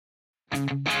What,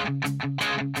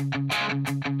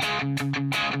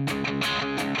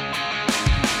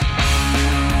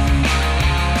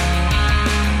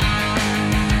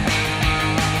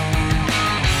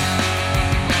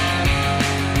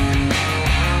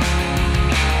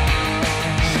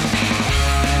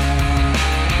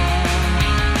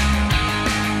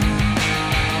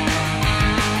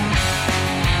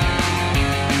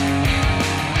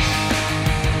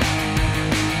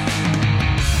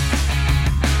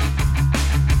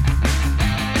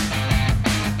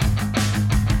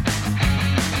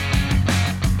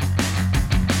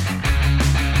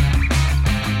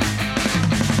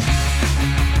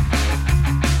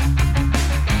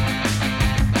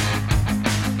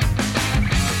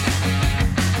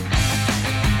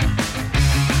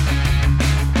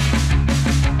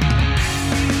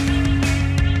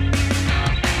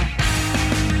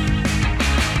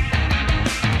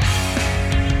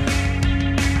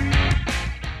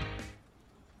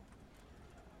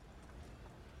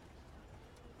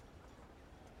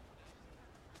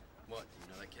 do you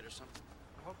know that kid or something?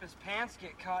 I hope his pants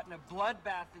get caught and a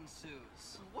bloodbath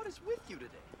ensues. What is with you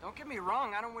today? Don't get me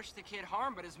wrong, I don't wish the kid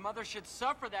harm, but his mother should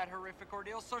suffer that horrific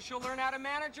ordeal so she'll learn how to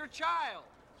manage her child.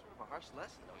 Sort of a harsh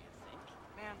lesson, don't you think?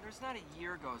 Man, there's not a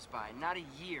year goes by, not a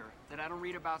year, that I don't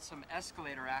read about some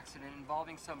escalator accident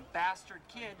involving some bastard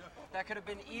kid that could have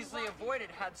been easily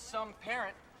avoided had some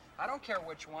parent, I don't care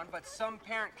which one, but some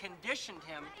parent conditioned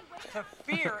him to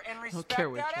fear and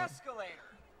respect that escalator.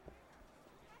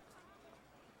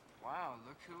 Wow,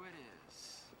 look who it is.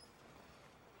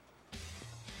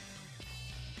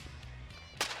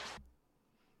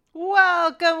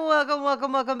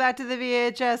 Welcome back to the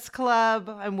VHS Club.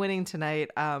 I'm winning tonight.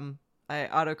 I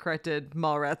autocorrected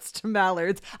Mallrats to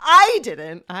Mallards. I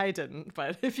didn't,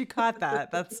 but if you caught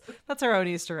that, that's our own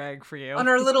Easter egg for you. On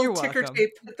our little You're ticker welcome.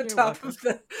 tape at the top of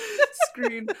the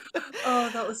screen. Oh,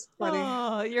 that was funny.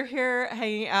 Oh, you're here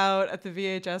hanging out at the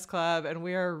VHS Club, and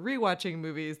we are rewatching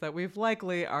movies that we've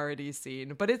likely already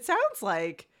seen. But it sounds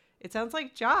like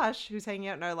Josh, who's hanging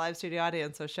out in our live studio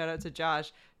audience, so shout out to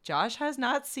Josh. Josh has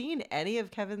not seen any of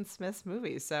Kevin Smith's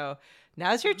movies, so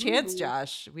now's your chance,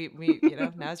 Josh. We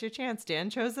now's your chance.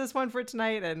 Dan chose this one for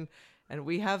tonight, and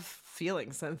we have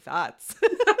feelings and thoughts.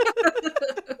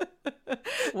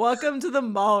 Welcome to the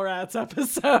Mallrats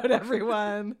episode,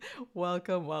 everyone.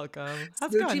 Welcome.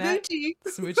 How's it going, Nat?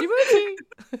 Smoochy Moochy.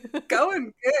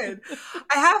 Going good.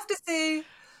 I have to say,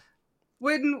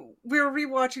 when we were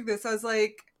rewatching this, I was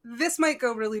like, this might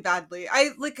go really badly.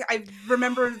 I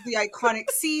remember the iconic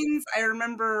scenes. I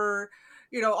remember,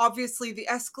 obviously the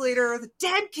escalator, the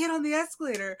damn kid on the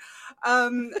escalator.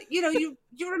 You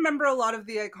remember a lot of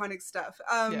the iconic stuff.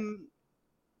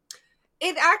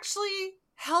 It actually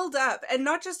held up, and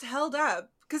not just held up,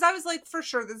 because I was like, for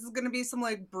sure, this is going to be some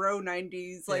like bro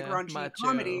 90s, like raunchy macho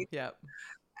comedy. Yep.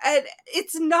 And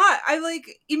it's not. I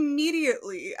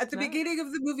immediately at the beginning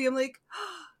of the movie, I'm like,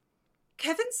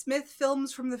 Kevin Smith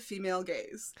films from the female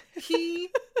gaze. He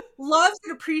loves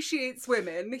and appreciates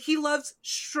women. He loves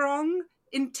strong,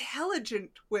 intelligent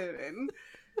women.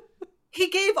 He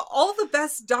gave all the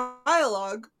best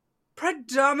dialogue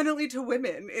predominantly to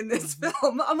women in this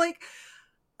film. I'm like,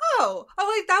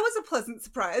 that was a pleasant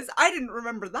surprise. I didn't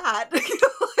remember that.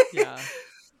 Yeah.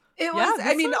 It was,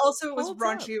 also it was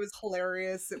raunchy. It was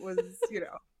hilarious. It was,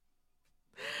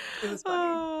 it was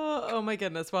funny. Oh my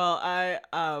goodness. Well,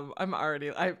 I'm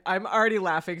already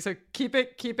laughing. So keep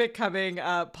it coming.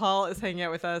 Paul is hanging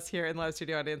out with us here in the live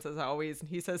studio audience as always, and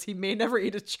he says he may never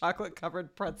eat a chocolate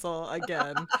covered pretzel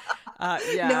again.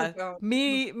 No.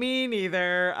 Me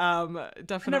neither.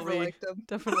 Definitely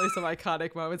some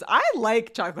iconic moments. I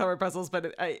like chocolate covered pretzels,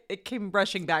 but it came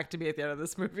rushing back to me at the end of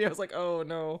this movie. I was like, oh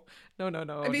no.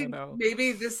 I mean,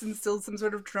 maybe this instilled some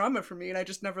sort of trauma for me, and I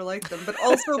just never liked them. But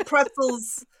also,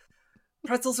 pretzels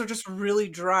are just really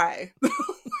dry.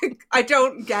 I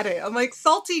don't get it. I'm like,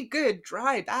 salty, good;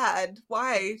 dry, bad.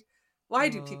 Why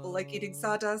do people like eating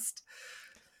sawdust?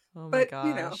 Oh my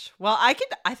gosh. Well, I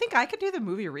think I could do the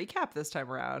movie recap this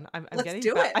time around. Let's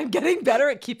do it. I'm getting better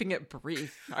at keeping it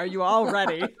brief. Are you all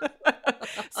ready?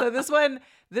 So this one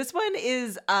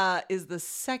is the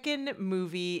second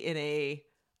movie in a,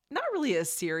 not really a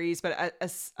series, but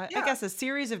I guess a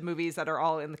series of movies that are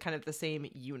all in the kind of the same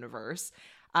universe.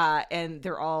 And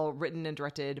they're all written and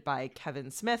directed by Kevin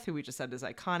Smith, who we just said is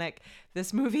iconic.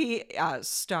 This movie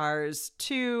stars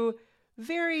two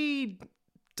very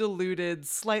deluded,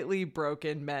 slightly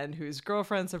broken men whose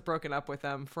girlfriends have broken up with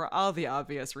them for all the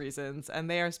obvious reasons, and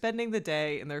they are spending the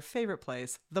day in their favorite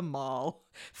place, the mall,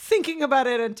 thinking about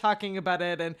it and talking about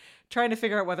it and trying to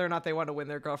figure out whether or not they want to win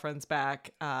their girlfriends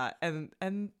back.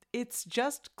 And it's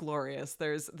just glorious.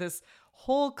 There's this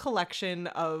whole collection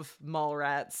of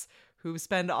Mallrats who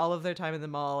spend all of their time in the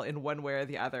mall in one way or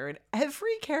the other, and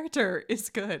every character is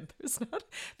good. There's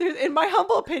in my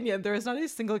humble opinion, there is not a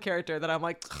single character that I'm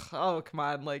like, oh come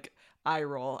on, like eye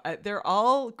roll. They're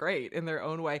all great in their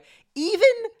own way. Even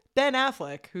Ben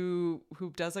Affleck, who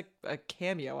does a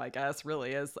cameo, I guess,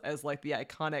 really as like the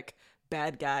iconic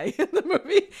bad guy in the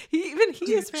movie.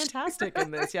 He is fantastic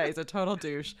in this. Yeah, he's a total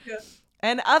douche. Yeah.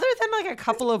 And other than like a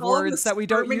couple of words that we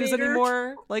don't use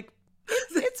anymore, like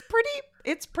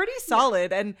it's pretty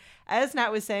solid. And as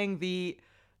Nat was saying, the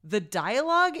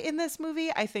dialogue in this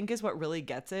movie, I think, is what really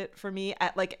gets it for me.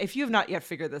 Like, if you have not yet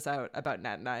figured this out about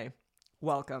Nat and I,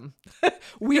 welcome.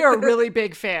 We are really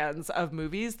big fans of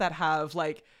movies that have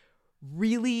like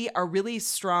really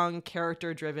strong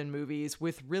character driven movies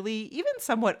with really even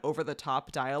somewhat over the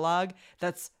top dialogue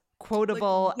that's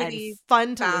quotable like and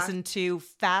fun to listen to,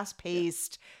 fast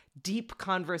paced, deep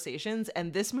conversations.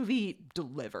 And this movie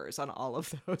delivers on all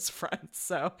of those fronts.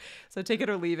 So take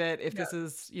it or leave it. If this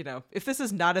is, if this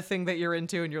is not a thing that you're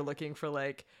into and you're looking for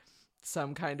like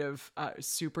some kind of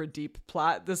super deep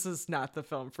plot, this is not the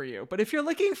film for you. But if you're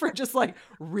looking for just like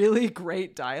really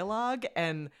great dialogue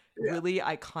and really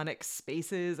iconic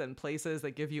spaces and places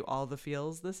that give you all the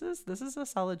feels, this is a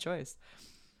solid choice.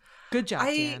 Good job,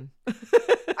 Dan.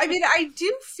 I mean, I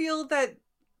do feel that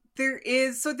there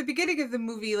is, so at the beginning of the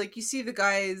movie, like you see the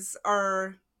guys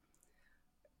are,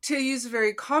 to use a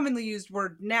very commonly used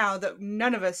word now that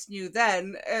none of us knew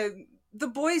then, the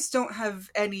boys don't have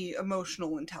any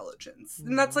emotional intelligence.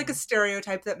 And that's like a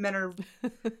stereotype that men are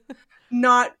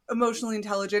not emotionally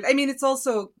intelligent. I mean, it's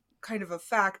also kind of a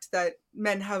fact that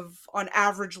men have on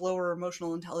average lower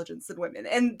emotional intelligence than women.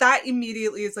 And that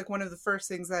immediately is like one of the first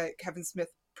things that Kevin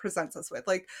Smith presents us with.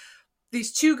 Like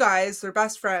these two guys, they're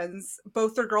best friends,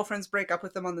 both their girlfriends break up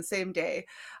with them on the same day,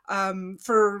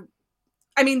 for,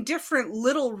 I mean, different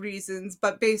little reasons,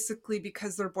 but basically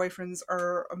because their boyfriends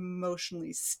are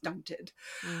emotionally stunted.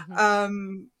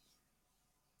 Mm-hmm.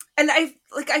 And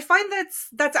I find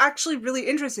that's actually really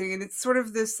interesting. And it's sort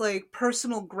of this like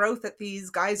personal growth that these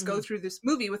guys go through this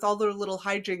movie with all their little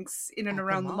hijinks in and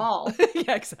around the mall.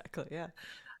 Yeah, exactly. Yeah.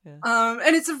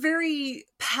 And it's a very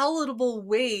palatable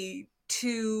way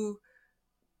to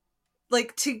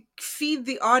feed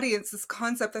the audience this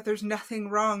concept that there's nothing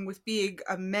wrong with being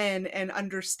a man and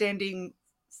understanding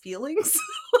feelings.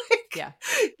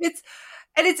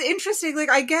 It's interesting. Like,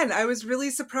 again, I was really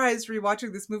surprised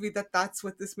rewatching this movie that that's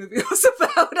what this movie was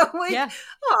about. I'm like,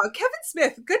 oh, Kevin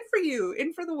Smith, good for you,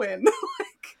 in for the win.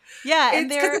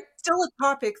 And it's still a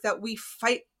topic that we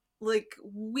fight. Like,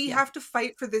 we have to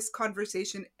fight for this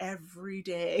conversation every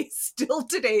day, still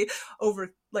today,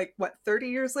 over, 30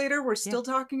 years later, we're still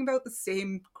talking about the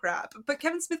same crap. But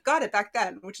Kevin Smith got it back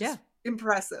then, which is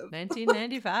impressive.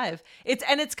 1995.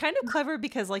 It's kind of clever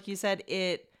because, like you said,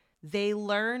 they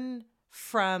learn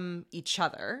from each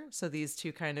other. So these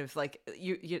two kind of, like,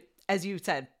 you as you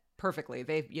said perfectly,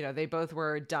 they both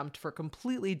were dumped for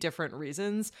completely different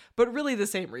reasons, but really the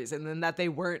same reason, in that they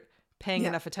weren't paying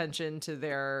enough attention to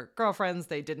their girlfriends.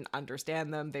 They didn't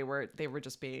understand them. They were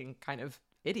just being kind of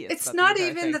idiots. It's not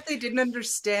even that they didn't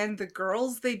understand the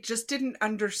girls. They just didn't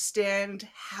understand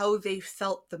how they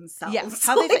felt themselves. Yes,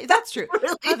 that's true.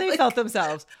 Really, how they felt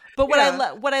themselves. But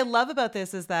what I love about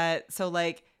this is that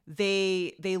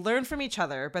they learn from each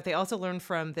other, but they also learn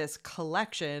from this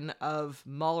collection of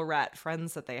Mallrat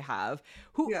friends that they have,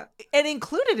 who and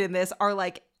included in this are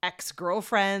like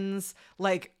ex-girlfriends,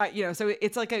 so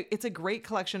it's a great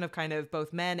collection of kind of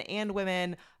both men and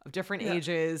women of different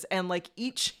ages, and like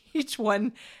each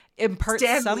one imparts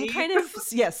some kind of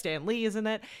Stan Lee, isn't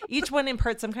it? Each one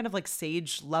imparts some kind of like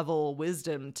sage level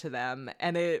wisdom to them,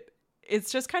 and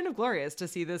it's just kind of glorious to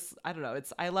see this. I don't know,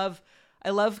 I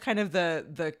love kind of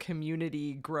the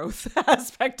community growth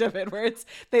aspect of it, where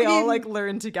they all like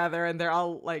learn together and they're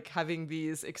all like having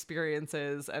these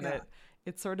experiences, and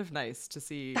it's sort of nice to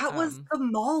see. That was the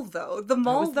mall, though. The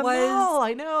mall was the mall.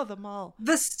 I know, the mall.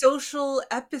 The social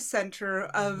epicenter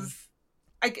of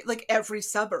every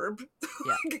suburb,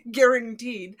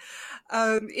 guaranteed.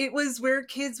 It was where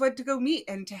kids went to go meet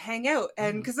and to hang out,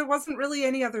 and because there wasn't really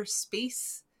any other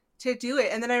space to do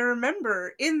it. And then I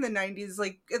remember in the 90s,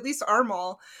 like at least our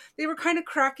mall, they were kind of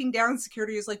cracking down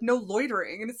security as like no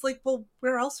loitering, and it's like, well,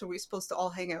 where else are we supposed to all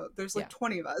hang out? There's like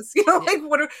 20 of us,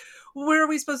 where are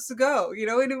we supposed to go?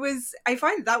 And I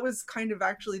find that was kind of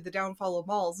actually the downfall of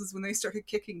malls, is when they started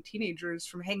kicking teenagers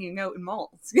from hanging out in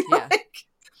malls. A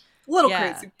little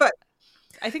crazy, but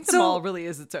I think the mall really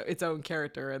is its own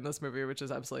character in this movie, which is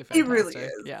absolutely fantastic. It really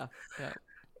is. Yeah.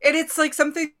 And it's like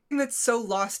something that's so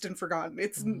lost and forgotten.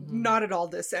 It's not at all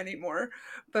this anymore.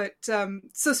 But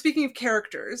so speaking of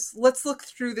characters, let's look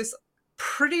through this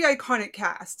pretty iconic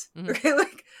cast. Okay,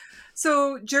 like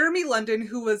so Jeremy London,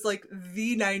 who was like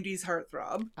the 90s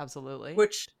heartthrob. Absolutely.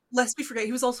 Which, lest we forget,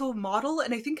 he was also a model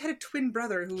and I think had a twin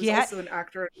brother who was also an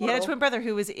actor. He had a twin brother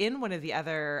who was in one of the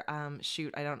other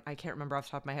I can't remember off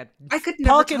the top of my head. I could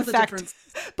never tell the difference.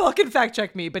 Paul can fact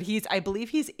check me, but I believe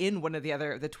he's in one of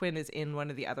the twin is in one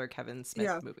of the other Kevin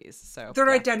Smith movies. So they're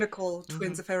identical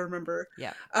twins if I remember.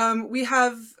 Yeah. We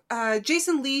have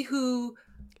Jason Lee, who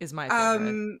is my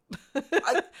favorite.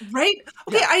 Right?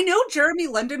 Okay, yeah. I know Jeremy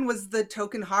London was the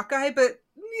token Hawkeye, but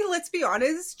let's be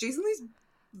honest, Jason Lee's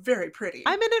very pretty.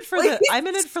 I'm in it for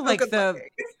the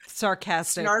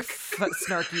sarcastic,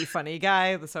 snarky, funny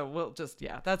guy. So we'll just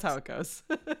that's how it goes.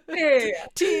 Yeah.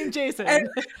 Team Jason.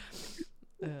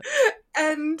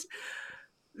 And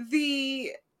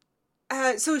the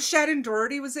so Shannon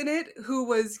Doherty was in it, who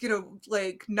was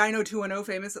like 90210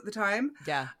 famous at the time.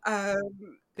 Yeah.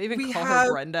 They even call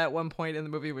her Brenda at one point in the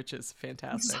movie, which is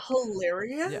fantastic. It's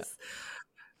hilarious. Yeah.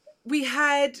 We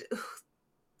had.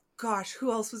 Gosh,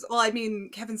 who else was... Well, I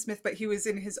mean, Kevin Smith, but he was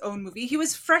in his own movie. He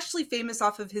was freshly famous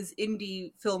off of his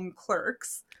indie film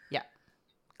Clerks. Yeah.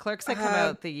 Clerks had come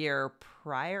out the year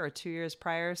prior or 2 years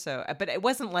prior. So, but it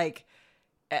wasn't like,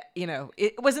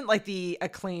 it wasn't like the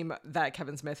acclaim that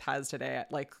Kevin Smith has today.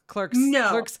 Like Clerks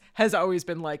has always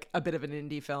been like a bit of an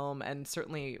indie film. And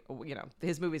certainly,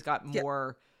 his movies got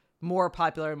more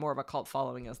popular and more of a cult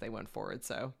following as they went forward.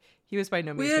 So he was by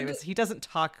no means famous. He doesn't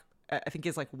talk... I think he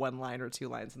has like one line or two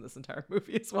lines in this entire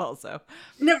movie as well. So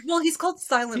no, well, he's called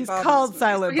Silent Bob. He's called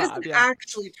Silent Bob. He doesn't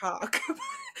actually talk.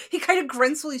 He kind of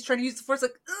grunts while he's trying to use the force,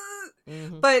 like,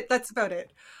 but that's about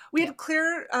it. We had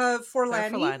Claire Forlani.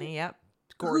 Claire Forlani, yep,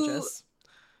 gorgeous.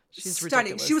 She's stunning.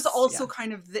 Ridiculous. She was also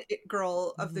kind of the it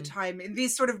girl of the time in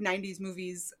these sort of 90s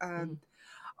movies.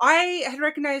 I had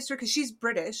recognized her because she's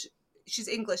British. She's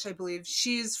English, I believe.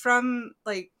 She's from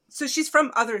she's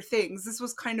from other things. This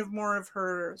was kind of more of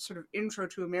her sort of intro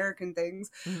to American things,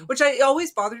 which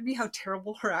always bothered me how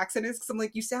terrible her accent is. Because I'm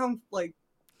like, you sound like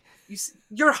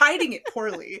you're hiding it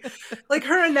poorly. Like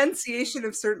her enunciation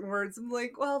of certain words, I'm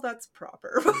like, well, that's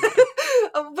proper.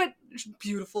 But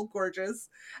beautiful, gorgeous.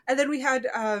 And then we had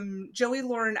Joey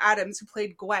Lauren Adams, who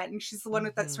played Gwen. She's the one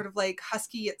with that sort of like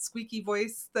husky yet squeaky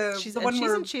voice. She's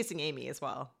in Chasing Amy as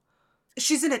well.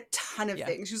 She's in a ton of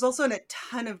things. She's also in a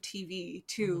ton of TV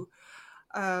too.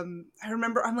 I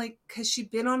remember I'm like, has she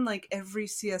been on like every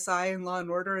CSI and Law and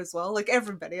Order as well? Like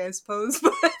everybody, I suppose.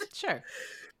 But sure.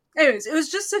 Anyways, it was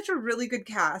just such a really good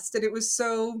cast, and it was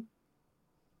so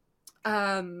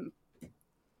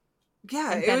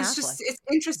it's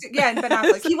interesting. Yeah, and Ben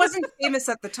Affleck. He wasn't famous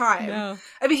at the time. No.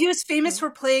 I mean, he was famous for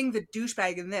playing the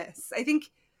douchebag in this. I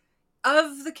think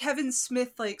of the Kevin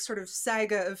Smith like sort of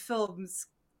saga of films,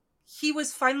 he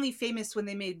was finally famous when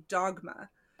they made Dogma,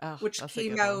 which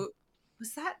came out.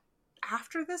 Was that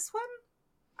after this one?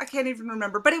 I can't even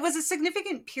remember, but it was a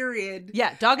significant period.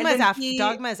 Yeah, Dogma is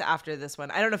after this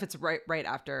one. I don't know if it's right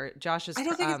after. Josh has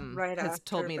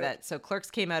told me that. So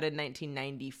Clerks came out in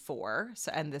 1994,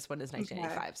 and this one is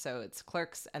 1995. Okay. So it's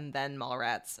Clerks and then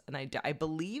Mallrats, and I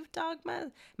believe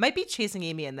Dogma might be Chasing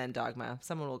Amy and then Dogma.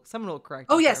 Someone will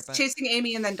correct. Oh yes, Chasing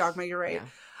Amy and then Dogma. You're right. Yeah.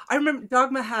 I remember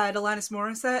Dogma had Alanis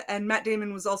Morissette, and Matt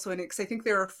Damon was also in it because I think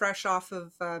they were fresh off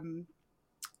of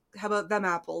how about Them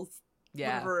Apples?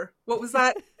 Yeah. Whatever. What was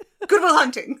that? Good Will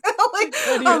Hunting. Man.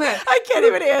 I can't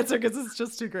even answer because it's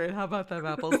just too great. How about Them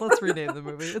Apples? Let's rename the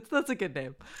movie. That's a good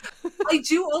name. I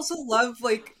do also love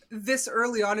like this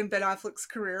early on in Ben Affleck's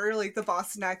career. Like the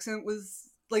Boston accent was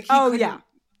like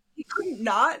he couldn't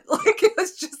not, like it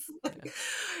was just like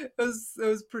it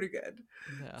was pretty good.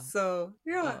 Yeah. So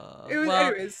it was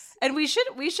anyways. And we should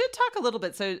talk a little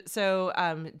bit.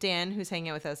 So Dan, who's hanging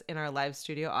out with us in our live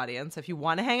studio audience. If you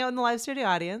want to hang out in the live studio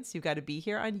audience, you've got to be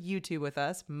here on YouTube with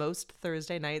us most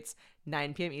Thursday nights,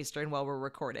 9 p.m. Eastern while we're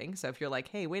recording. So if you're like,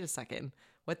 hey, wait a second,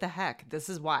 what the heck? This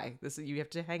is why. You have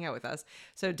to hang out with us.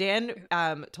 So Dan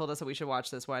told us that we should watch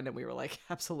this one, and we were like,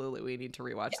 absolutely, we need to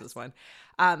rewatch this one.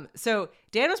 So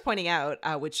Dan was pointing out,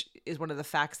 which is one of the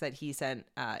facts that he sent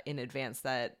in advance,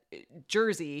 that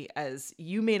Jersey, as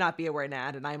you may not be aware,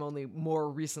 Nat, and I'm only more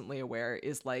recently aware,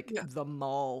 is like the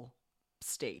mall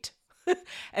state.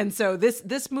 And so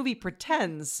this movie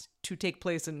pretends to take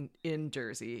place in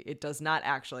Jersey. It does not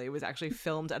actually. It was actually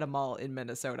filmed at a mall in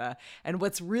Minnesota. And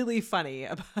what's really funny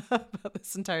about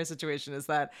this entire situation is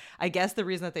that I guess the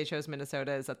reason that they chose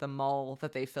Minnesota is that the mall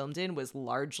that they filmed in was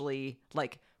largely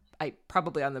like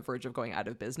probably on the verge of going out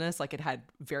of business. Like, it had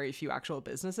very few actual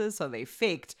businesses, so they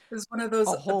faked It was one of those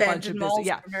a whole bunch of abandoned malls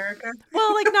business. in America.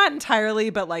 Well, like, not entirely,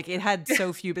 but like it had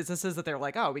so few businesses that they're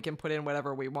like, oh, we can put in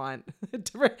whatever we want.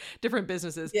 different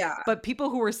businesses. Yeah. But people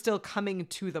who were still coming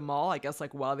to the mall, I guess,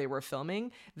 like while they were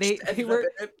filming, they ended were. up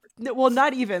in it. No, well,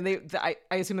 not even. I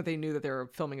assume that they knew that they were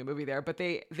filming a movie there, but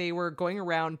they were going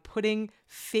around putting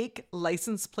fake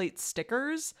license plate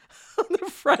stickers on the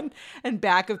front and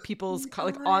back of people's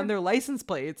like on their license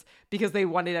plates because they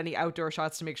wanted any outdoor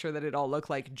shots to make sure that it all looked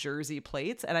like Jersey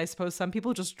plates. And I suppose some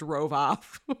people just drove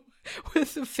off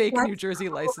with the fake New Jersey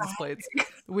license plates,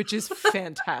 which is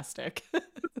fantastic.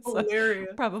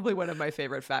 Hilarious. Probably one of my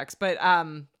favorite facts. But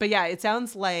yeah, it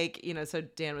sounds like, so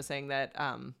Dan was saying that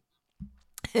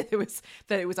it was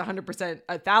 100%,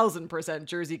 1,000%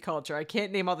 Jersey culture. I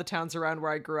can't name all the towns around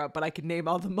where I grew up, but I can name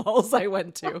all the malls I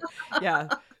went to. Yeah.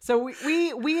 So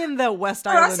we in the West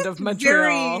Island of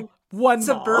Montreal, one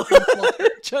suburban mall.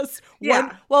 Just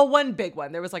one big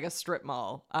one. There was like a strip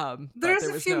mall. There's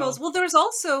a few malls. Well, there's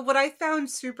also what I found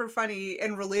super funny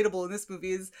and relatable in this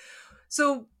movie is,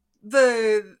 so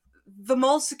the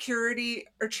mall security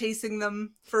are chasing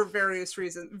them for various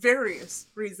reasons.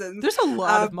 There's a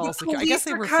lot of mall security. I guess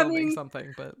they were filming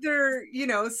something, but they're,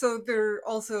 so they're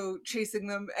also chasing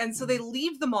them. And so they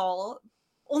leave the mall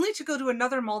only to go to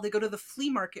another mall. They go to the flea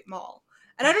market mall.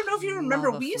 And I don't know if you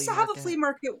remember, we used to have a flea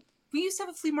market. We used to have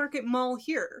a flea market mall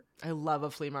here. I love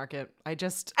a flea market. I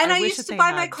used to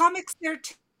buy my comics there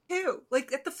too,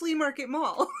 like at the flea market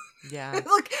mall. Yeah.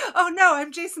 Like, oh no,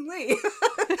 I'm Jason Lee.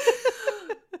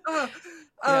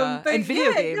 And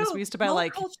video games. We used to buy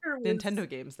like Nintendo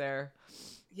games there.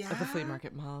 Yeah. At the flea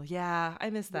market mall. Yeah, I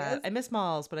miss that. Yes. I miss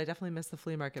malls, but I definitely miss the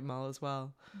flea market mall as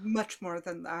well. Much more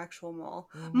than the actual mall.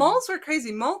 Mm-hmm. Malls were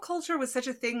crazy. Mall culture was such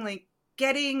a thing, like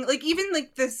getting, like even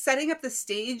like the setting up the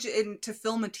stage and to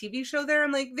film a TV show there.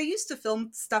 I'm like, they used to film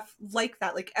stuff like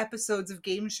that, like episodes of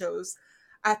game shows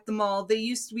at the mall. We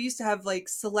used to have like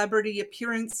celebrity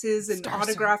appearances and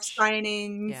autograph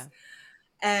signings. Yeah.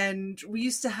 And we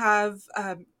used to have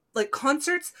like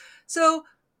concerts. So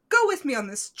go with me on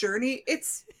this journey.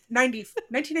 It's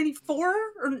 1994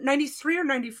 or 93 or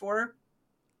 94.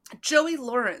 Joey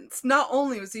Lawrence, not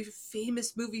only was he a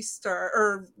famous movie star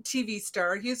or TV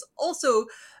star, he is also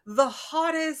the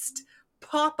hottest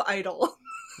pop idol.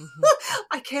 Mm-hmm.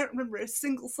 I can't remember a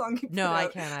single song he put out. I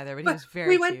can't either, but he was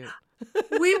very cute.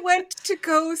 We went to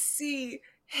go see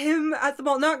him at the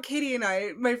mall. Not Katie and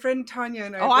I, my friend Tanya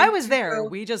and I. Oh, I was there.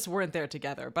 We just weren't there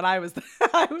together, but I was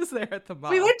there at the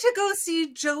mall. We went to go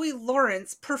see Joey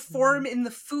Lawrence perform in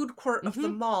the food court of the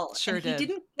mall. Sure and did. He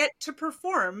didn't get to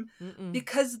perform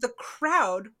because the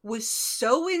crowd was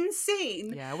so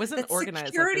insane. Yeah, it wasn't organized.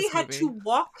 Security like this had to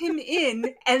walk him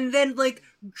in and then like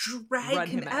drag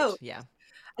him out. Yeah.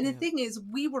 And the thing is,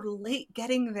 we were late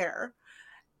getting there,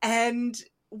 and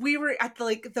we were at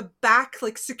the back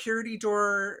like security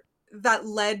door that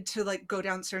led to like go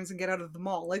downstairs and get out of the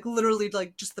mall, like literally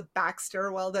like just the back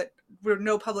stairwell that were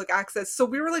no public access. So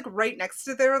we were like right next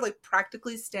to there, like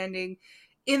practically standing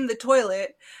in the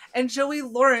toilet, and Joey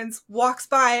Lawrence walks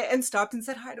by and stopped and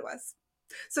said hi to us.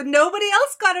 So nobody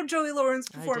else got a Joey Lawrence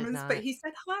performance, but he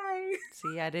said hi.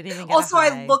 See, I didn't even get also a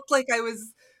hi. I looked like I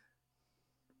was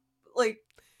like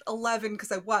 11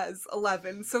 because I was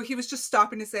 11, so he was just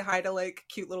stopping to say hi to like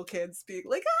cute little kids being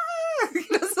like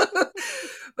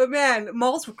but man,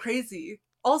 malls were crazy.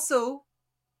 Also,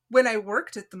 when I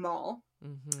worked at the mall,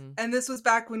 and this was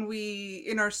back when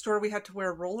in our store we had to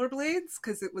wear rollerblades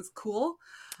because it was cool.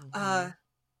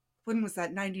 When was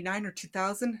that, 99 or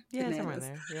 2000? Yeah, somewhere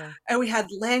there. Yeah. And we had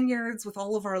lanyards with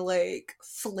all of our like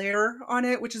flair on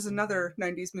it, which is another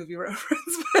 90s movie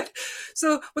reference. But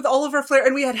so with all of our flair,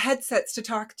 and we had headsets to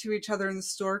talk to each other in the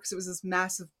store because it was this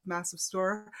massive, massive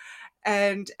store.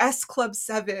 And S Club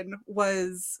 7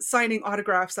 was signing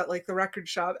autographs at like the record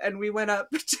shop, and we went up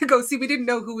to go see. We didn't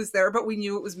know who was there, but we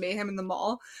knew it was mayhem in the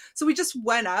mall. So we just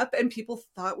went up, and people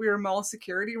thought we were mall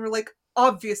security, and we're like,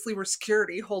 obviously we're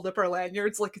security, hold up our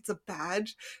lanyards like it's a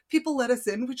badge. People let us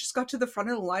in. We just got to the front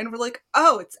of the line. We're like,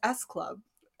 oh, it's S Club.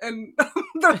 And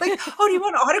they're like, oh, do you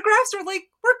want autographs? We're like,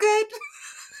 we're good.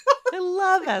 I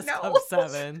love S Club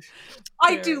 7.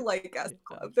 I do like S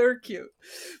Club. They're cute.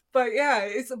 But yeah,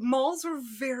 malls were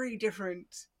very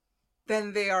different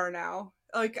than they are now.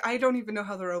 Like, I don't even know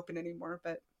how they're open anymore,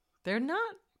 but they're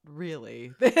not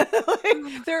really. There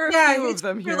are a few of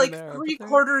them here like and there. Like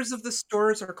 3/4 of the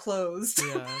stores are closed.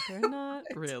 Yeah, they're not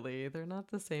really. They're not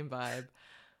the same vibe.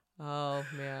 Oh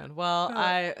man. Well,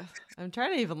 I'm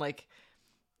trying to even like.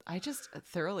 I just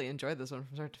thoroughly enjoyed this one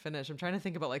from start to finish. I'm trying to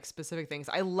think about like specific things.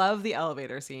 I love the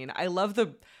elevator scene. I love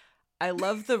I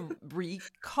love the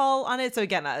recall on it. So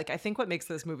again, I think what makes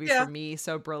this movie for Yeah. me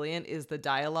so brilliant is the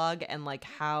dialogue and like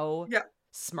how Yeah.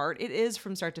 smart it is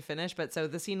from start to finish. But so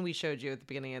the scene we showed you at the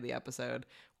beginning of the episode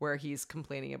where he's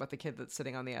complaining about the kid that's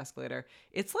sitting on the escalator,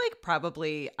 it's like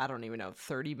probably, I don't even know,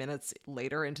 30 minutes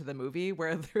later into the movie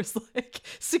where there's like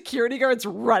security guards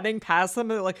running past them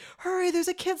and they're like, hurry, there's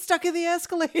a kid stuck in the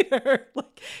escalator.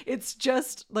 Like, it's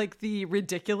just like the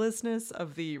ridiculousness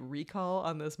of the recall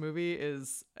on this movie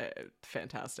is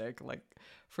fantastic, like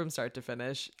from start to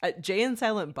finish. Jay and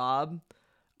Silent Bob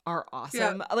are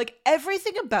awesome. Yeah. Like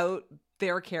everything about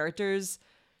their characters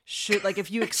should, like,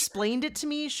 if you explained it to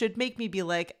me, should make me be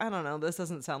like, I don't know, this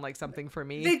doesn't sound like something for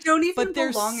me. They don't even But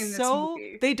they're belong in this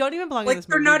movie. They don't even belong in Like, this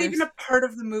they're movie. not even a part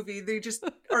of the movie. They just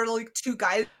are like two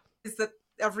guys that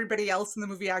everybody else in the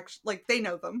movie actually, like, they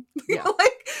know them. Yeah.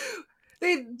 Like,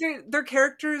 their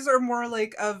characters are more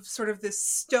like of sort of this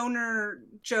stoner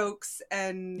jokes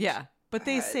and Yeah, but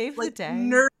they save like the day.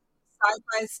 nerd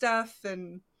sci-fi stuff.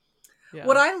 And Yeah.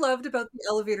 what I loved about the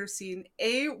elevator scene,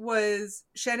 was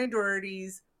Shannon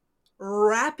Doherty's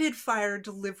rapid fire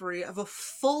delivery of a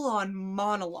full-on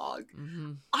monologue.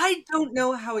 Mhm. I don't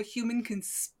know how a human can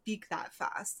speak that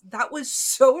fast. That was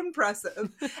so impressive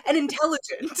and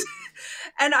intelligent.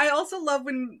 And I also love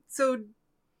so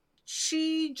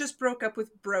she just broke up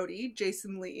with Brody,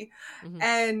 Jason Lee, Mhm.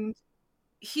 and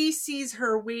he sees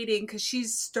her waiting because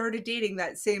she's started dating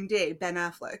that same day, Ben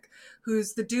Affleck,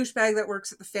 who's the douchebag that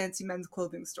works at the fancy men's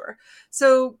clothing store.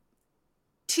 So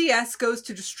TS goes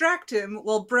to distract him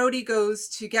while Brody goes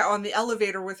to get on the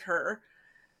elevator with her,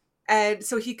 and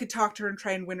so he could talk to her and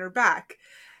try and win her back.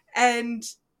 And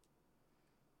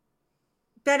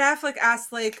Ben Affleck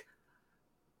asks, like,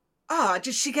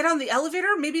 did she get on the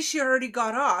elevator? Maybe she already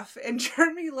got off. And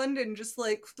Jeremy London just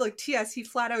like TS, he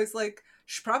flat out is like,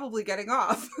 she's probably getting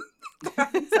off.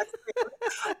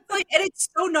 Like, and it's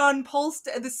so non-pulsed,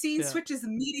 and the scene switches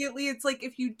immediately. It's like,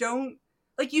 if you don't,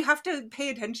 like, you have to pay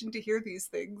attention to hear these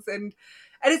things. And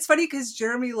it's funny because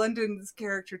Jeremy London's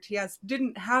character TS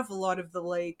didn't have a lot of the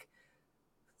like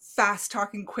fast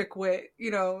talking, quick wit,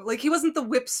 like he wasn't the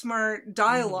whip smart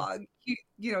dialogue. He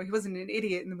wasn't an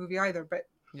idiot in the movie either, but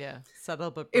Yeah,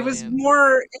 subtle but it brilliant.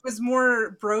 was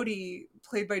more Brody,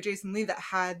 played by Jason Lee, that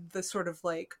had the sort of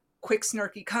like quick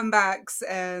snarky comebacks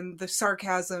and the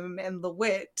sarcasm and the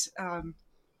wit. But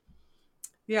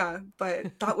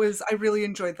I really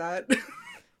enjoyed that.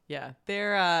 Yeah,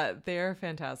 they're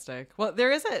fantastic. Well,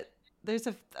 there's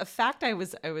a fact I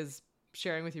was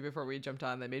sharing with you before we jumped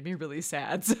on that made me really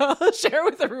sad. So I'll share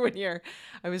it with everyone here.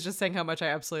 I was just saying how much I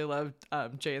absolutely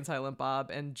loved Jay and Silent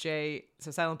Bob. And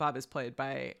so Silent Bob is played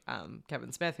by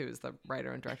Kevin Smith, who is the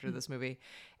writer and director of this movie.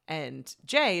 And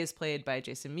Jay is played by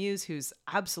Jason Mewes, who's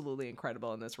absolutely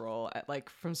incredible in this role,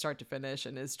 from start to finish,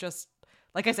 and is just,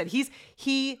 like I said,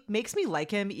 he makes me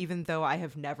like him, even though I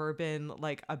have never been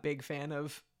like a big fan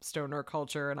of stoner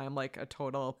culture, and I'm like a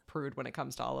total prude when it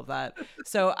comes to all of that.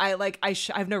 So I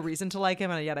have no reason to like him,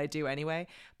 and yet I do anyway.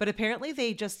 But apparently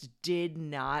they just did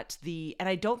not and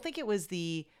I don't think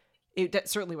it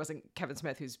certainly wasn't Kevin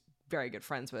Smith, who's very good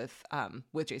friends with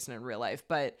Jason in real life,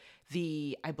 but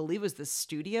I believe it was the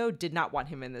studio did not want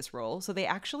him in this role, so they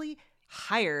actually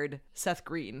hired Seth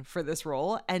Green for this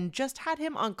role and just had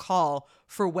him on call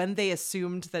for when they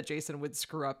assumed that Jason would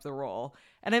screw up the role.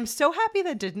 And I'm so happy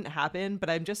that didn't happen, but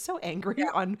I'm just so angry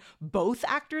on both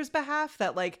actors' behalf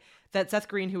that Seth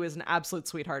Green, who is an absolute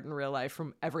sweetheart in real life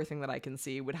from everything that I can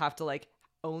see, would have to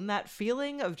own that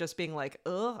feeling of just being like,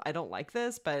 ugh, I don't like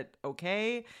this, but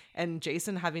okay. And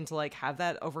Jason having to have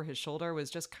that over his shoulder was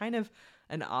just kind of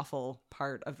an awful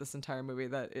part of this entire movie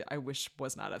that I wish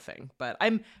was not a thing. But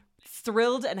I'm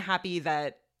thrilled and happy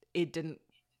that it didn't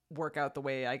work out the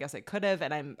way I guess it could have,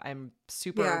 and I'm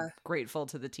super grateful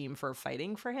to the team for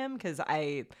fighting for him, because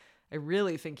I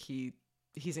really think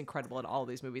he's incredible in all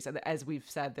these movies, and as we've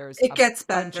said, there's it gets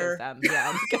bunch better. of them.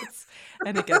 Yeah,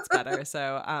 and it gets better.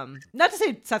 So not to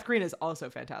say Seth Green is also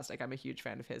fantastic. I'm a huge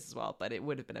fan of his as well, but it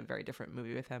would have been a very different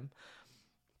movie with him.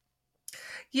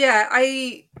 Yeah,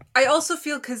 I also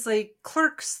feel because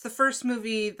Clerks, the first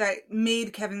movie that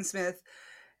made Kevin Smith,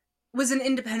 was an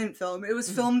independent film. It was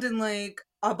filmed in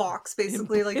a box,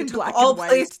 basically. It took all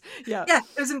place. Yeah, it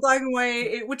was in black and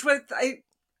white. Which was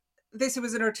they said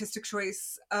was an artistic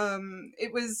choice.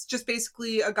 It was just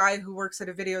basically a guy who works at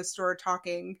a video store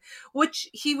talking. Which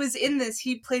he was in this.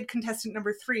 He played contestant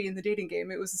number 3 in the dating game.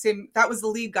 It was the same. That was the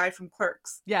lead guy from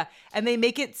Clerks. Yeah, and they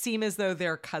make it seem as though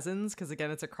they're cousins because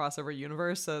again, it's a crossover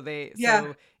universe. So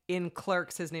so in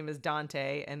Clerks, his name is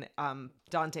Dante, and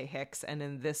Dante Hicks, and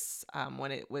in this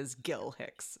one it was Gil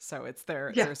Hicks. So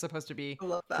they're supposed to be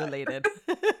related.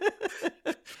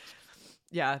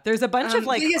 Yeah, there's a bunch of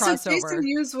like so crossover.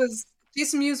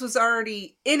 Jason Mewes was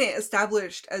already in it,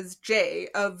 established as Jay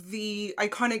of the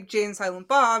iconic Jay and Silent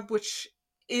Bob, which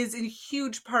is in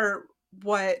huge part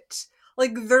what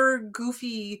like their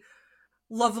goofy,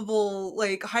 lovable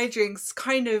like hijinks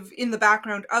kind of in the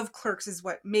background of Clerks is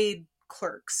what made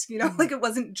Clerks. You know, like it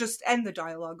wasn't just and the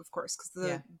dialogue, of course,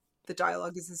 because the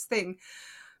dialogue is his thing.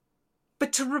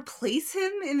 But to replace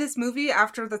him in this movie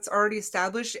after that's already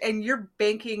established, and you're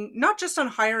banking not just on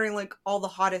hiring like all the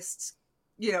hottest,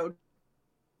 you know,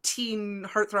 teen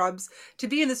heartthrobs to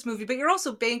be in this movie, but you're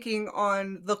also banking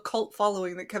on the cult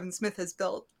following that Kevin Smith has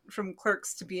built from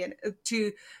Clerks to be in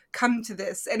to come to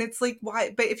this. And it's like,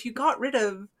 why? But if you got rid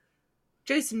of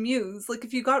Jason Mewes, like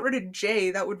if you got rid of Jay,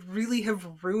 that would really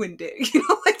have ruined it. You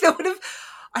know, like that would have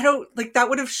that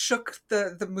would have shook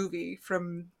the movie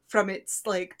from its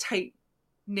like tight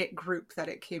knit group that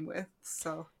it came with.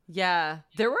 So yeah,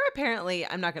 there were apparently,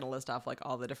 I'm not going to list off like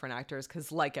all the different actors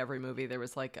because like every movie there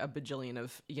was like a bajillion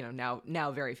of, you know,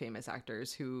 now very famous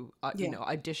actors who you know,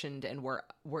 auditioned and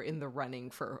were in the running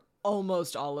for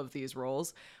almost all of these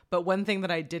roles. But one thing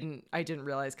that I didn't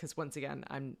realize, because once again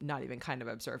I'm not even kind of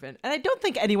observant and I don't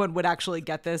think anyone would actually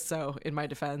get this, so in my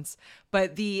defense,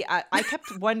 but I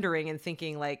kept wondering and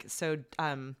thinking like, so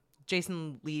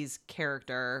Jason Lee's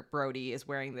character Brody is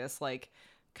wearing this like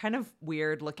kind of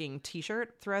weird looking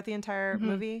t-shirt throughout the entire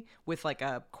movie with like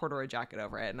a corduroy jacket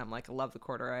over it, and I'm like, I love the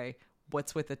corduroy,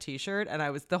 what's with the t-shirt? And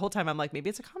I was the whole time I'm like, maybe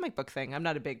it's a comic book thing. I'm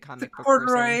not a big comic book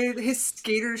corduroy person. His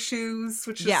skater shoes,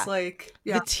 which is like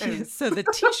so the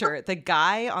t-shirt, the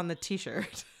guy on the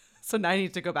t-shirt, so now I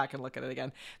need to go back and look at it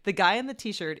again. The guy on the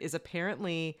t-shirt is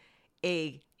apparently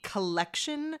a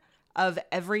collection of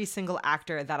every single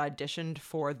actor that auditioned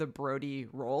for the Brody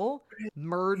role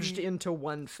merged into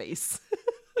one face.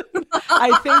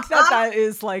 I think that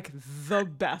is like the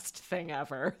best thing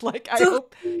ever. Like, I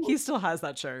hope he still has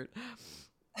that shirt.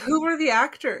 Who were the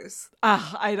actors?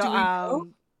 I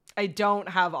don't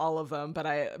have all of them,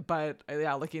 but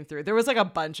yeah, looking through, there was like a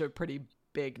bunch of pretty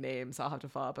big names. I'll have to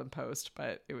follow up and post,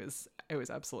 but it was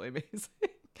absolutely amazing.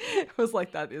 It was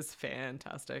like, that is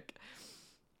fantastic.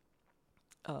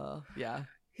 Yeah.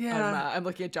 I'm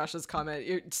looking at Josh's comment.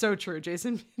 It's so true.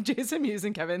 Jason Mewes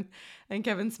and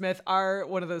Kevin Smith are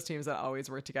one of those teams that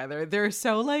always work together. They're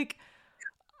so like,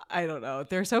 I don't know,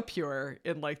 they're so pure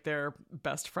in like their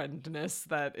best friendness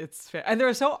that it's fair. And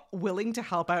they're so willing to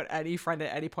help out any friend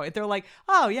at any point. They're like,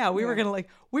 oh yeah, we were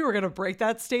gonna break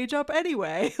that stage up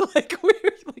anyway.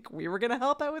 we were gonna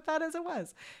help out with that as it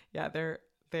was. Yeah,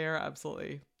 they're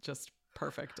absolutely just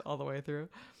perfect all the way through.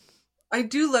 I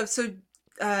do love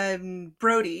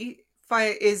Brody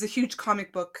is a huge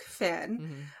comic book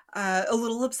fan, a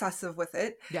little obsessive with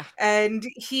it. Yeah. And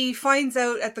he finds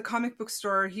out at the comic book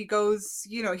store, he goes,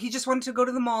 you know, he just wanted to go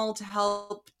to the mall to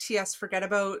help TS forget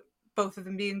about both of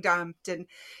them being dumped. And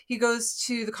he goes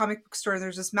to the comic book store and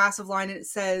there's this massive line and it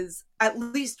says, at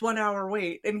least 1 hour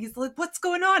wait. And he's like, what's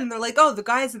going on? And they're like, oh, the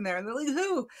guy's in there. And they're like,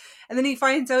 who? And then he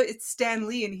finds out it's Stan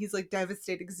Lee and he's like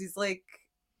devastated because he's like,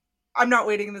 I'm not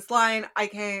waiting in this line. I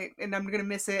can't, and I'm going to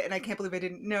miss it. And I can't believe I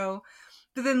didn't know.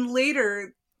 But then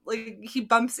later, like, he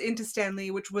bumps into Stan Lee,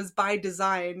 which was by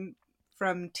design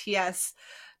from TS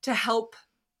to help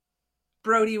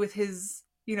Brody with his,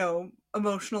 you know,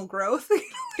 emotional growth.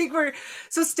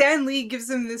 So Stan Lee gives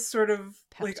him this sort of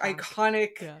like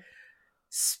iconic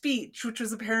speech, which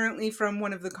was apparently from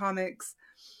one of the comics.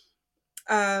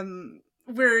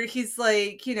 Where he's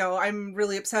like, you know, I'm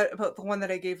really upset about the one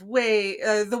that I gave away,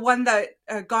 the one that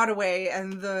got away,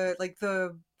 and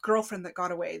the girlfriend that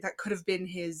got away, that could have been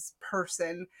his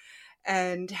person,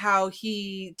 and how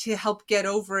he, to help get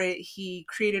over it, he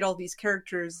created all these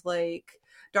characters like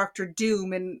Dr.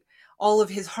 Doom, and all of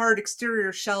his hard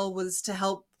exterior shell was to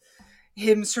help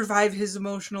him survive his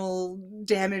emotional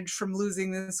damage from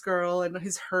losing this girl and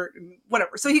his hurt and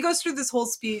whatever. So he goes through this whole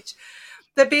speech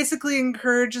that basically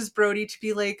encourages Brody to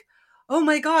be like, oh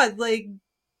my God, like,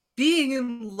 being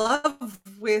in love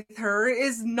with her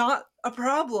is not a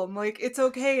problem. Like, it's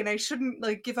okay. And I shouldn't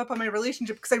like give up on my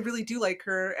relationship because I really do like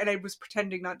her. And I was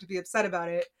pretending not to be upset about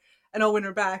it, and I'll win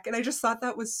her back. And I just thought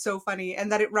that was so funny, and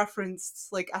that it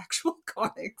referenced like actual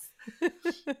comics.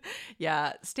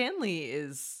 Yeah. Stan Lee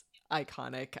is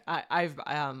iconic. I've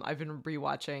been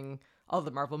rewatching all the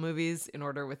Marvel movies in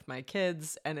order with my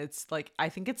kids, and it's like, I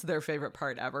think it's their favorite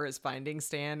part ever is finding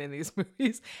Stan in these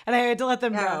movies. And I had to let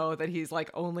them know that he's like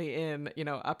only in, you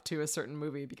know, up to a certain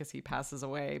movie because he passes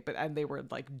away, and they were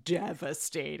like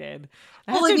devastated.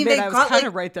 I was kind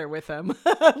of right there with them.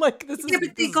 Like, this is,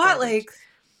 but they got like,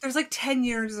 there's like 10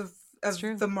 years of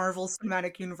true. the Marvel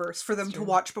Cinematic Universe for them It's to true.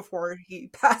 watch before he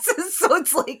passes. So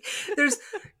it's like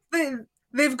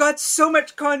they've got so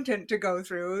much content to go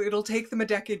through. It'll take them a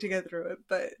decade to get through it.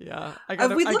 But Yeah,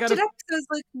 we looked it up because I was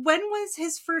like, when was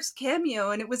his first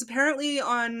cameo? And it was apparently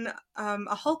on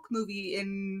a Hulk movie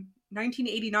in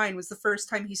 1989 was the first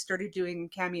time he started doing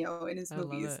cameo in his I love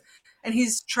movies. it. And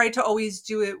he's tried to always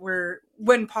do it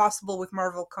when possible with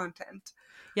Marvel content.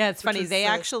 Yeah, it's funny. was, They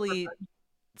super actually, fun.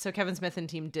 so Kevin Smith and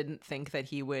team didn't think that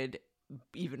he would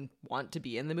even want to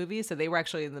be in the movie, so they were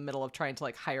actually in the middle of trying to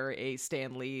like hire a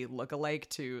Stan Lee lookalike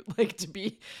to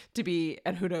be,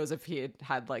 and who knows if he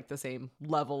had like the same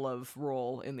level of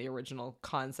role in the original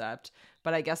concept.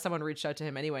 But I guess someone reached out to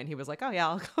him anyway, and he was like, "Oh yeah,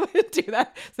 I'll go and do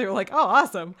that." So they were like, "Oh,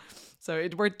 awesome!" So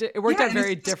it worked. It worked Yeah, out and it's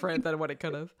very just- different than what it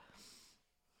could have.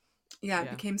 Yeah, it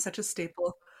Yeah. became such a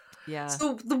staple. Yeah.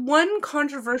 So the one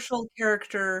controversial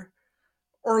character,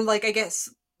 or like I guess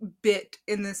bit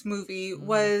in this movie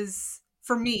was,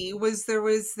 for me, there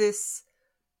was this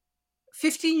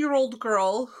 15-year-old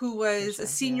girl who was Gotcha, a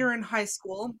senior in high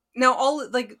school. Now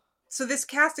so this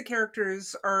cast of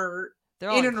characters are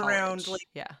They're all in in and around college.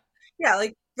 Yeah. yeah,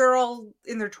 like they're all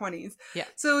in their 20s. Yeah.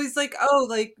 So he's like, oh,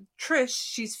 like Trish,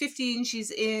 she's 15, she's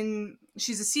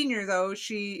a senior though.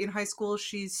 In high school,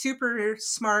 she's super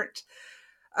smart.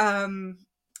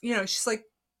 She's like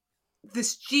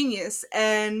this genius,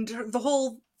 and the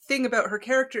whole thing about her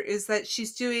character is that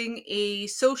she's doing a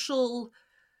social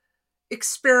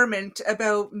experiment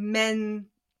about men,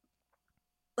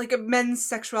 like men's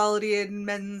sexuality and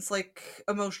men's like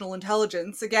emotional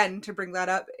intelligence, again to bring that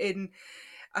up. In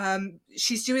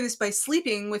she's doing this by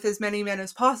sleeping with as many men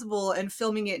as possible and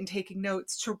filming it and taking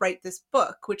notes to write this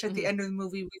book, which at the end of the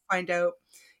movie we find out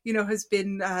has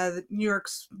been New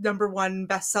York's #1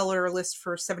 bestseller list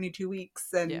for 72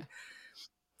 weeks. And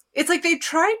it's like they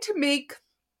tried to make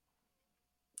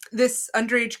this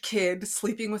underage kid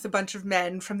sleeping with a bunch of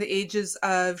men from the ages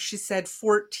of, she said,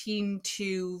 14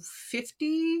 to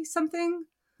 50 something.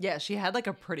 Yeah, she had like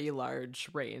a pretty large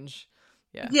range.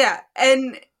 Yeah. Yeah,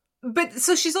 but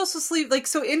so she's also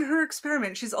so in her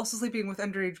experiment, she's also sleeping with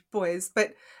underage boys.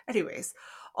 But anyways,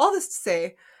 all this to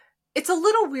say, it's a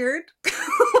little weird.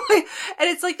 And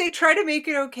it's like they try to make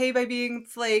it okay by being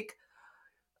like,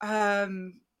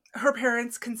 her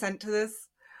parents consent to this.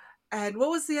 And what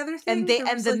was the other thing?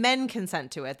 And the men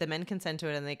consent to it. The men consent to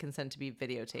it, and they consent to be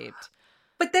videotaped.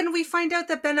 But then we find out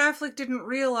that Ben Affleck didn't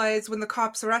realize when the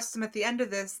cops arrest him at the end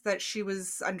of this that she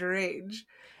was underage.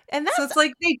 And so it's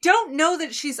like they don't know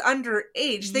that she's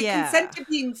underage. They consent to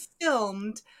being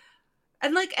filmed.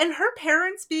 And her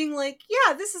parents being like,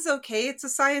 yeah, this is okay. It's a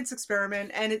science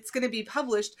experiment and it's going to be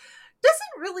published,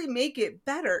 doesn't really make it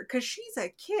better because she's a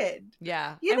kid.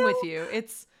 Yeah, I'm with you.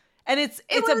 It's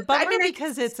a bummer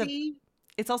because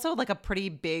it's also like a pretty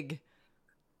big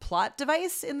plot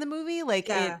device in the movie. Like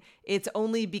it's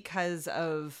only because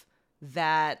of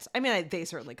that. I mean, they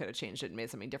certainly could have changed it and made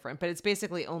something different, but it's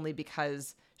basically only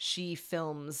because she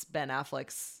films Ben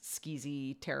Affleck's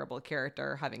skeezy, terrible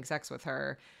character having sex with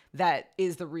her. That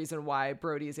is the reason why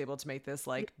Brody is able to make this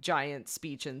like giant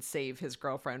speech and save his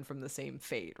girlfriend from the same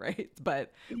fate, right?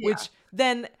 But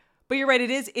but you're right.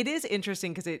 It is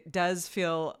interesting because it does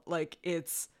feel like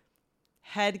it's,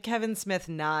 had Kevin Smith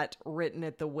not written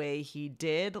it the way he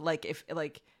did, like if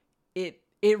like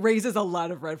it raises a lot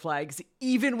of red flags,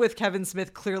 even with Kevin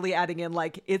Smith clearly adding in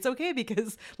like, it's okay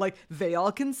because like they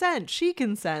all consent, she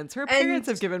consents, her parents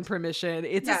have given permission,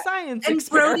 it's a science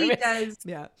experiment.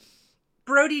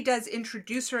 Brody does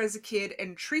introduce her as a kid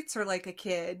and treats her like a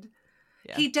kid.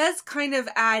 Yeah. He does kind of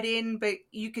add in, but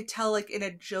you could tell like in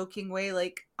a joking way,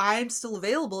 like, I'm still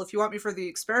available if you want me for the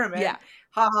experiment. Yeah.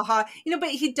 Ha ha ha. But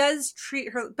he does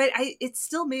treat her, but I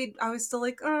was still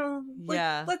like, oh,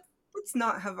 like, let's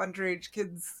not have underage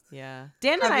kids. Yeah.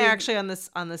 Dan and I are actually on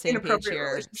the same page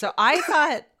here. So I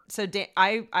thought, Dan,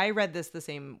 I read this the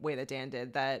same way that Dan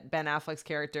did, that Ben Affleck's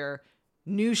character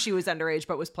knew she was underage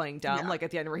but was playing dumb, like at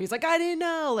the end where he's like, I didn't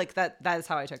know, like that is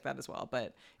how I took that as well.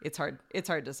 But it's hard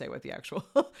to say what the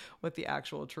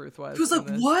actual truth was. He was like,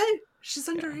 what, she's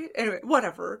underage? Anyway,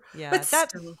 whatever. But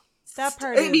that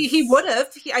part, I mean, he would have,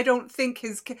 I don't think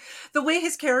the way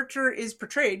his character is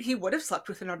portrayed, he would have slept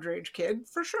with an underage kid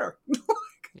for sure.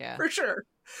 For sure.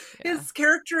 His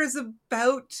character is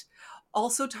about,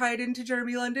 also tied into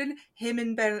Jeremy London. Him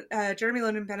and Jeremy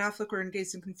London and Ben Affleck were in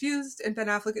Dazed and Confused, and Ben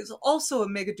Affleck is also a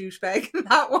mega douchebag in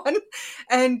that one.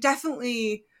 And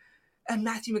definitely, and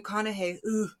Matthew McConaughey,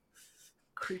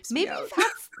 creeps me out.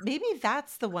 Maybe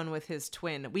that's the one with his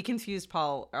twin. We confused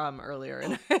Paul earlier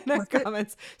in our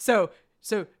comments. So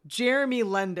So Jeremy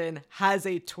London has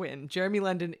a twin. Jeremy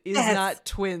London is not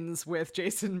twins with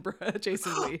Jason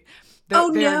Lee.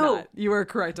 They're no. not. You were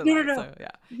correct on No. that. So,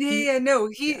 He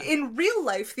in real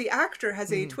life, the actor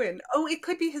has a twin. Oh, it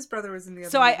could be his brother was in the other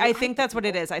So movie. I think that's what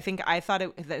it is. I thought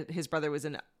that his brother was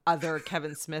in other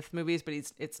Kevin Smith movies, but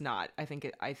it's not. I think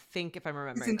if I'm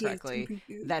remembering correctly,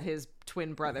 that his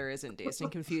twin brother is in Dazed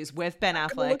and Confused with Ben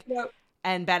Affleck.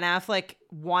 And Ben Affleck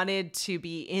wanted to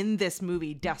be in this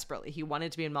movie desperately. He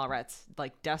wanted to be in Mallrats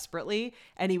like desperately,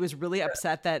 and he was really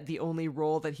upset that the only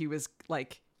role that he was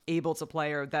like able to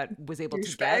play or that was able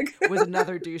to get was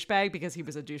another douchebag, because he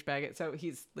was a douchebag. So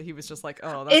he was just like,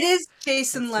 oh, it is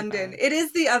Jason London. It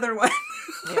is the other one.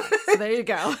 Yeah, so there you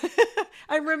go.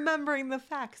 I'm remembering the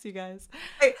facts, you guys.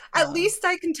 At least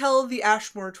I can tell the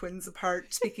Ashmore twins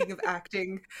apart, speaking of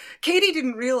acting. Katie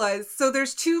didn't realize. So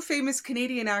there's two famous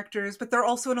Canadian actors, but they're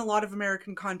also in a lot of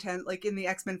American content, like in the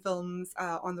X-Men films,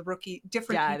 on The Rookie.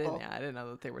 Different people. I didn't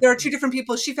know that they were. There are two different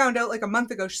people. She found out like a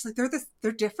month ago. She's like,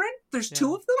 they're different? There's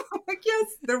two of them? I'm like, yes,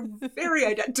 they're very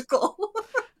identical.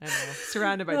 I know.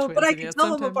 Surrounded by twins. But I can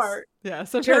tell them apart. Yeah,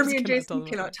 sometimes Jeremy and Jason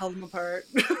cannot tell them apart.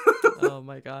 Oh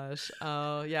my gosh.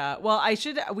 Oh yeah. Well,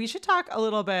 we should talk a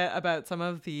little bit about some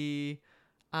of the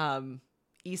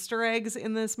Easter eggs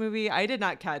in this movie. I did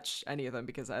not catch any of them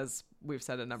because, as we've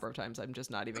said a number of times, I'm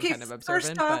just not even kind of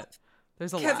observant. But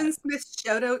there's a lot. Kevin Smith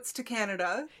shout-outs to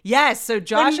Canada. Yes, so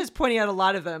Josh is pointing out a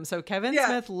lot of them. So Kevin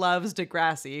Smith loves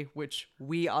Degrassi, which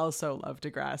we also love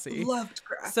Degrassi. Loved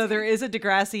Degrassi. So there is a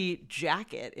Degrassi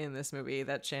jacket in this movie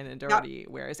that Shannon Doherty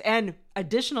wears. And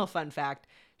additional fun fact,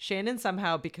 Shannon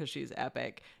somehow, because she's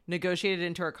epic, negotiated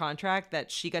into her contract that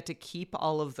she got to keep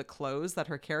all of the clothes that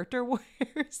her character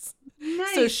wears.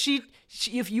 Nice. So she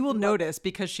if you will notice,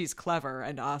 because she's clever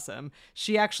and awesome,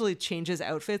 she actually changes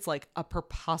outfits like a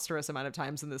preposterous amount of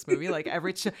times in this movie. Like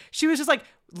she was just like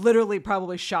literally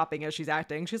probably shopping as she's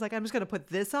acting. She's like, I'm just going to put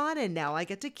this on and now I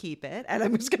get to keep it. And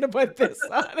I'm just going to put this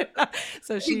on.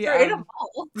 So they're in a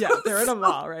mall. Yeah, they're in a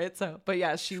mall, right? So, but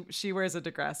yeah, she wears a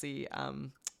Degrassi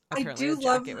apparently I do a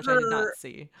love jacket, which her, I did not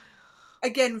see.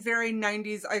 Again, very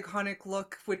 90s iconic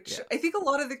look, which I think a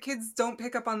lot of the kids don't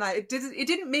pick up on that. It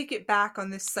didn't make it back on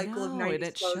this cycle of 90s. And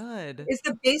it should. Is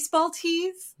the baseball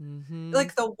tees,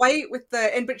 like the white with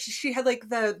but she had like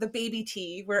the baby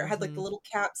tee where it had like the little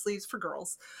cap sleeves for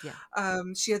girls. Yeah.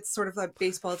 She had sort of that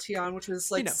baseball tee on, which was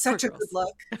like such for a girls. good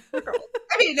look. For girls.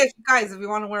 I mean, if you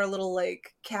want to wear a little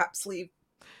like cap sleeve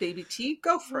baby tee,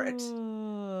 go for it.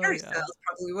 Harry Styles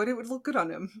probably would. It would look good on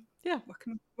him. Yeah.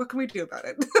 What can we do about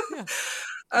it? Yeah.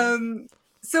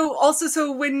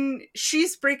 So when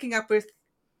she's breaking up with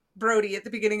Brody at the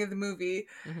beginning of the movie,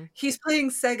 he's playing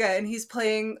Sega and he's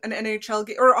playing an NHL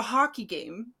game or a hockey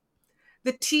game.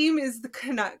 The team is the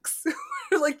Canucks.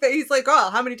 He's like,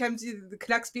 oh, how many times do the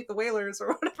Canucks beat the Whalers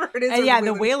or whatever it is? And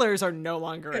the Whalers are no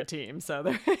longer a team, so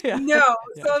they're So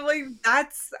I'm like,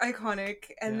 that's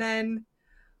iconic. And then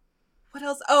what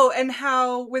else? Oh, and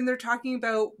how when they're talking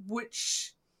about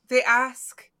they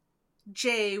ask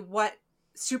Jay what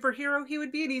superhero he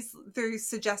would be, and they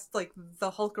suggest like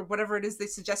the Hulk or whatever it is they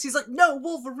suggest. He's like, no,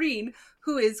 Wolverine,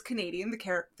 who is Canadian.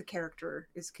 The character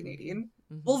is Canadian.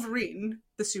 Wolverine,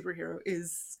 the superhero,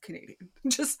 is Canadian.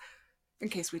 Just in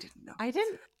case we didn't know.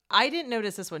 I didn't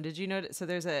notice this one. Did you notice? So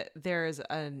there's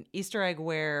an Easter egg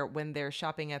where when they're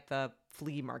shopping at the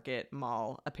flea market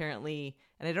mall, apparently,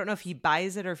 and I don't know if he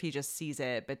buys it or if he just sees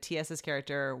it, but TS's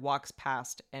character walks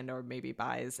past or maybe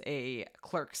buys a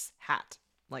clerk's hat,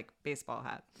 like baseball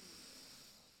hat.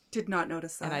 Did not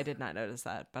notice that. And I did not notice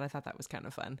that, but I thought that was kind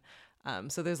of fun.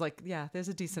 So there's there's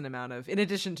a decent amount of, in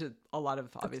addition to a lot of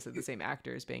obviously the same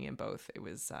actors being in both, it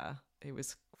was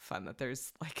fun that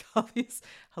there's like all these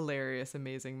hilarious,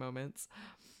 amazing moments.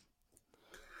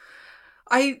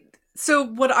 So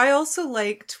what I also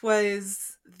liked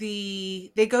was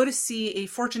they go to see a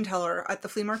fortune teller at the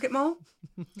flea market mall.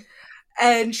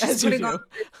 And she's putting on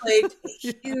this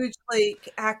like huge like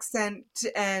accent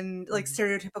and like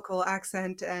stereotypical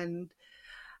accent, and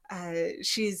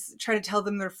she's trying to tell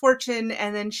them their fortune,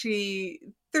 and then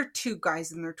they're two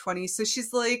guys in their 20s, so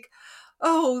she's like,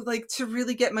 oh, like to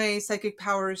really get my psychic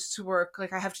powers to work,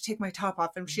 like I have to take my top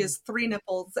off, and she has 3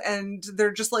 nipples, and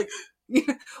they're just like,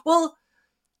 well,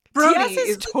 Brody TS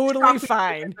is totally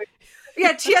fine.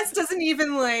 Yeah, TS doesn't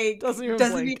even notice.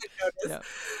 Yeah.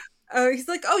 He's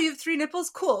like, oh, you have 3 nipples?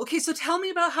 Cool. Okay, so tell me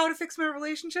about how to fix my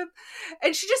relationship.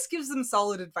 And she just gives them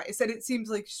solid advice, and it seems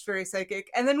like she's very psychic.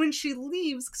 And then when she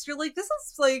leaves, because you're like, this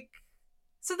is like,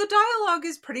 so the dialogue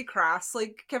is pretty crass.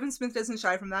 Like, Kevin Smith doesn't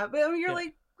shy from that, but you're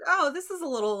like, oh, this is a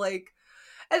little like,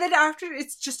 and then after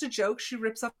it's just a joke, she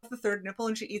rips off the 3rd nipple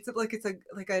and she eats it like it's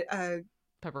a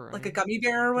Pepperoni. like a gummy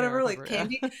bear or whatever, Yeah, like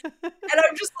candy. And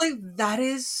I'm just like, that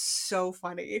is so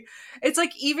funny. It's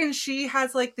like even she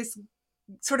has like this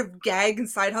sort of gag and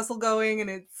side hustle going, and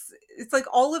it's like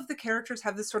all of the characters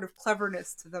have this sort of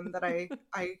cleverness to them that I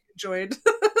enjoyed.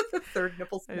 The third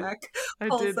nipple smack. I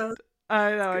did. Also.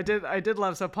 I know. I did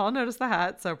love. So Paul noticed the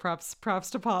hat. So props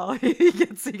to Paul. he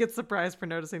gets surprised for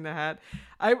noticing the hat.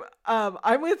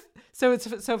 I'm with. So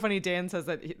it's so funny. Dan says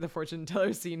that the fortune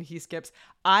teller scene he skips.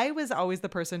 I was always the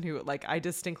person who like I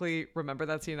distinctly remember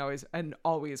that scene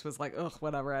always was like, ugh,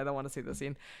 whatever. I don't want to see the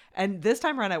scene. And this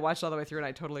time around, I watched all the way through, and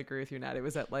I totally agree with you, Nat.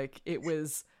 It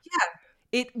was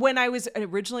when I was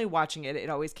originally watching it, it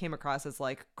always came across as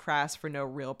like crass for no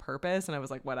real purpose, and I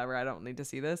was like, whatever, I don't need to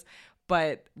see this.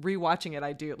 But rewatching it,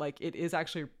 I do like it is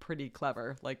actually pretty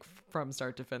clever, like from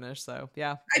start to finish. So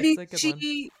yeah, I mean,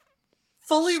 she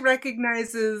fully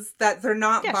recognizes that they're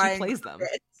not buying. She plays them.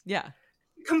 Yeah,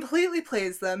 completely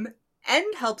plays them and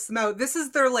helps them out. This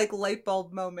is their like light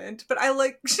bulb moment. But I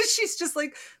like she's just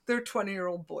like, they're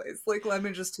 20-year-old boys. Like, let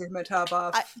me just take my top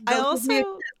off. I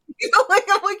also. Like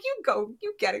I'm like,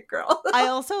 you get it, girl. I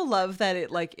also love that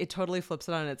it totally flips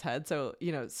it on its head. So,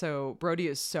 so Brody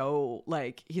is so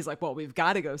like, he's like, well, we've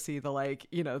got to go see the like,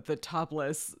 the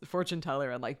topless fortune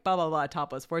teller and like blah, blah, blah,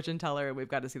 topless fortune teller. And we've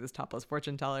got to see this topless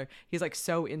fortune teller. He's like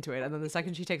so into it. And then the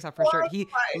second she takes off her shirt, he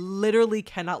literally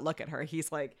cannot look at her.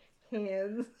 He's like,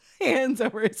 hands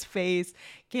over his face,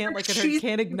 can't look at her,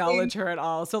 can't acknowledge her at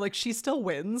all. So like she still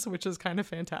wins, which is kind of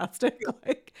fantastic.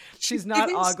 Like she's not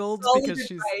ogled because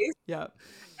she's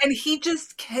and he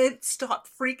just can't stop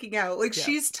freaking out. Like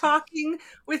she's talking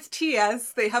with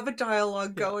TS, they have a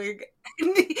dialogue going,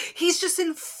 and he's just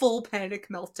in full panic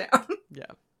meltdown.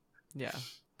 Yeah.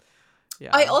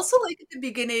 I also like at the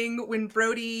beginning when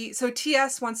Brody, so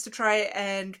TS wants to try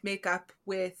and make up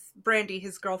with Brandy,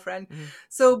 his girlfriend. Mm-hmm.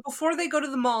 So before they go to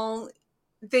the mall,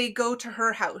 they go to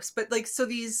her house. But like, so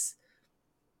these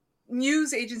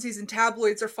news agencies and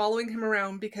tabloids are following him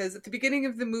around because at the beginning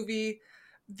of the movie,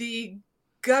 the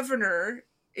governor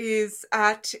is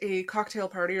at a cocktail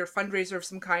party or fundraiser of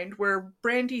some kind where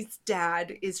Brandy's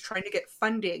dad is trying to get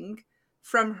funding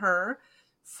from her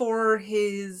for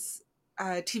his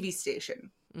TV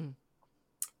station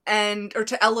or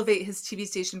to elevate his TV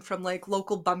station from like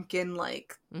local bumpkin,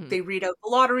 like they read out the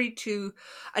lottery to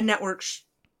a network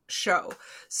show.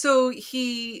 So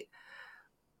TS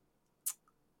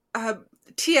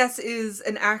is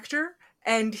an actor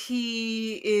and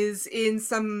he is in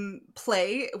some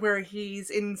play where he's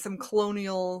in some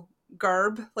colonial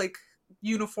garb, like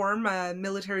uniform,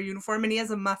 military uniform, and he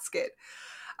has a musket.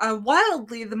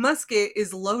 Wildly, the musket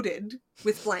is loaded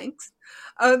with blanks.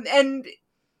 And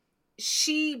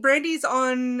Brandy's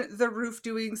on the roof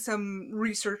doing some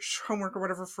research homework or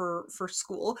whatever for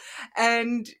school.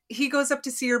 And he goes up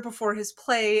to see her before his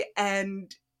play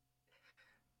and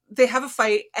they have a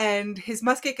fight and his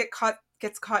musket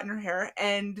gets caught in her hair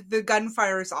and the gun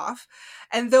fires off.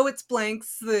 And though it's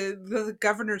blanks, the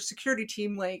governor's security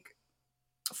team like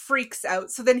freaks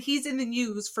out. So then he's in the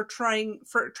news for trying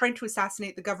to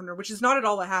assassinate the governor, which is not at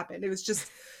all what happened. It was just,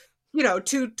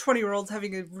 two 20-year-olds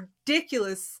having a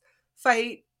ridiculous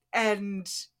fight. And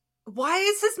why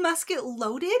is his musket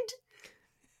loaded?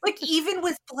 Like even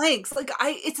with blanks, like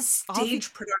it's a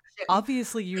stage production.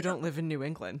 Obviously you don't live in New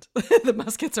England. The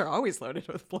muskets are always loaded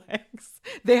with blanks.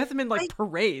 They have them in like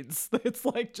parades. It's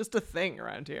like just a thing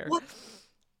around here. Well,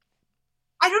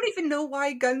 I don't even know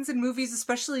why guns in movies,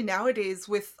 especially nowadays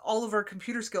with all of our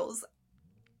computer skills,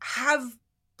 have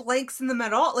blanks in them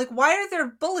at all. Like, why are there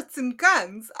bullets in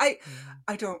guns? I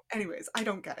don't, anyways, I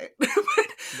don't get it.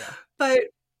 But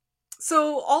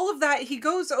so all of that, he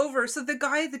goes over. So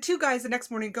the two guys the next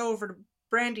morning go over to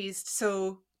Brandy's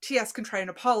so TS can try and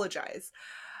apologize.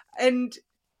 And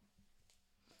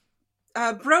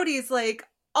Brody's like,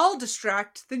 I'll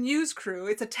distract the news crew.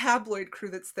 It's a tabloid crew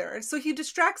that's there. So he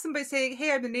distracts them by saying,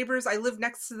 hey, I'm the neighbors. I live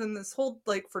next to them this whole,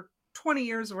 like, for 20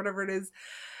 years or whatever it is.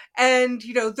 And,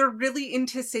 they're really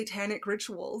into satanic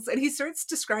rituals. And he starts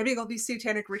describing all these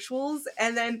satanic rituals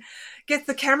and then gets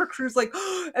the camera crews like,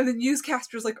 and the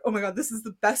newscaster's like, oh my God, this is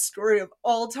the best story of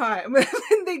all time. And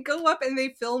then they go up and they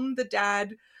film the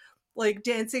dad, like,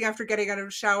 dancing after getting out of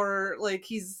a shower. Like,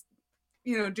 he's,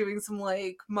 doing some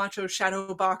like macho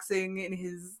shadow boxing in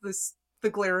the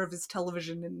glare of his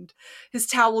television, and his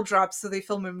towel drops, so they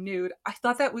film him nude. I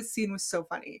thought that scene was so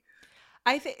funny.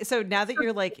 I think so. Now that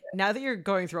you're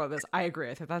going through all this, I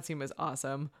agree. I thought that scene was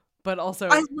awesome, but also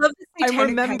I love the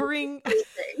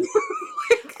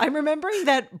I'm remembering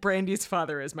that Brandy's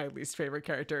father is my least favorite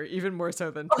character, even more so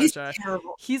than Trisha. He's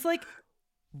terrible. He's like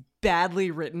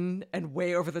badly written and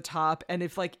way over the top. And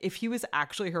if he was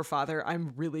actually her father,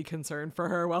 I'm really concerned for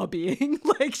her well-being.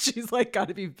 Like, she's like got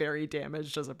to be very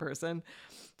damaged as a person.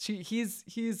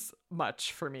 He's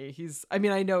much for me. I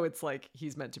mean, I know it's like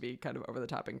he's meant to be kind of over the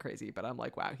top and crazy, but I'm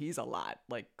like, wow, he's a lot,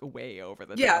 like way over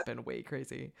the top and way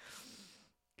crazy.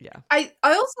 Yeah. I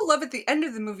also love at the end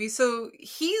of the movie, so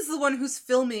he's the one who's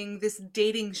filming this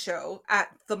dating show at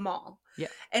the mall. Yeah.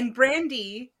 And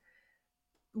Brandy,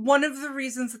 one of the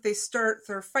reasons that they start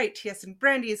their fight, TS and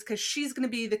Brandy, is because she's going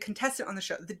to be the contestant on the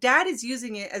show. The dad is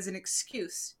using it as an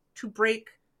excuse to break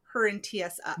her and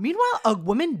TS up. Meanwhile, a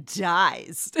woman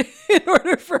dies in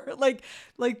order for like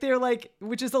they're like,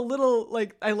 which is a little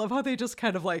like, I love how they just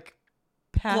kind of like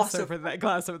pass over that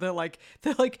gloss over. They're like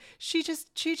she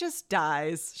just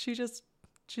dies.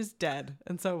 She's dead.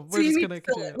 And so we're just gonna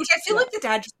continue. Which I feel like the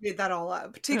dad just made that all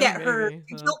up to get her, to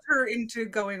guilt her into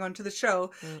going onto the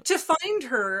show, to find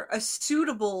her a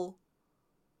suitable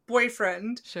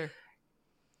boyfriend. Sure.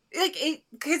 Like,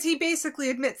 because he basically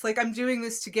admits, like, I'm doing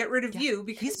this to get rid of you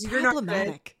because you're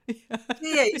problematic.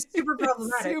 Yeah, he's super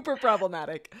problematic. Super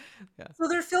problematic. Yeah. So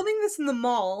they're filming this in the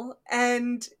mall,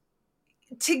 and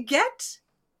to get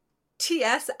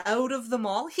TS out of the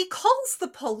mall, he calls the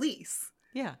police.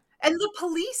 Yeah. And the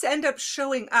police end up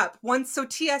showing up once. So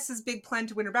TS's big plan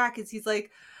to win her back is he's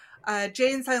like,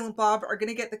 Jay and Silent Bob are going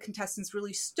to get the contestants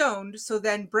really stoned, so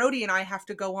then Brody and I have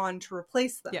to go on to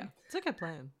replace them. Yeah, it's a good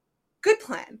plan. Good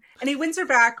plan. And he wins her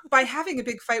back by having a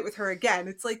big fight with her again.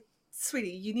 It's like,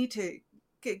 sweetie, you need to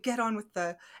get on with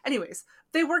the... Anyways,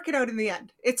 they work it out in the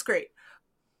end. It's great.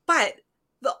 But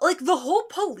the whole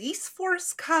police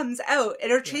force comes out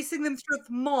and are chasing them throughout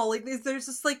the mall. Like, there's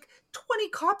just like 20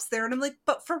 cops there. And I'm like,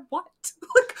 but for what?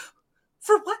 Like,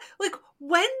 for what? Like,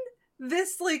 when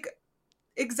this like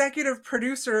executive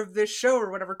producer of this show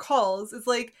or whatever calls, is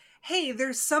like, hey,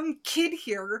 there's some kid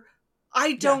here.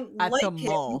 I don't at like the him.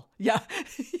 Mall. Yeah.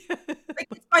 Like,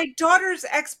 my daughter's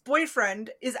ex-boyfriend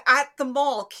is at the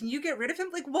mall. Can you get rid of him?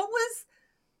 Like, what was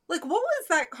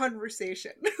that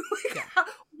conversation? Like,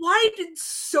 why did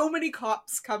so many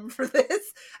cops come for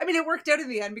this? I mean, it worked out in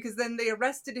the end because then they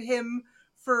arrested him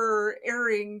for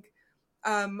airing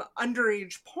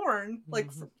underage porn,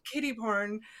 like kiddie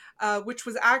porn, which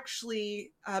was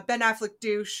actually Ben Affleck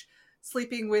douche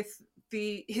sleeping with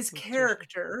his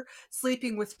character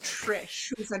sleeping with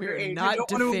Trish, who's underage. We're not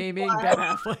defaming Ben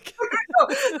Affleck. No,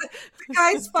 the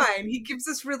guy's fine. He gives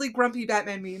us really grumpy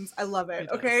Batman memes. I love it.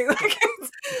 Okay, like,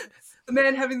 the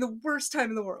man having the worst time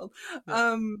in the world.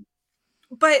 Yeah.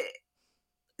 But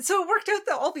so it worked out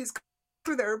that all these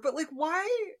were there. But like, why?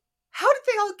 How did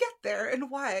they all get there,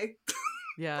 and why?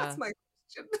 Yeah, that's my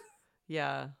question.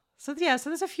 Yeah. So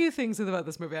there's a few things about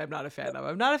this movie I'm not a fan of.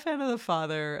 I'm not a fan of the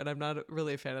father, and I'm not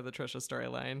really a fan of the Trisha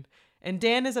storyline. And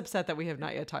Dan is upset that we have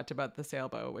not yet talked about the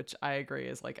sailboat, which I agree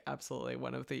is like absolutely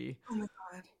one of the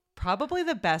probably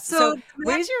the best. So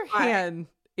raise your hand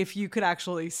if you could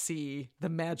actually see the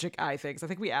magic eye things. I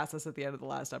think we asked this at the end of the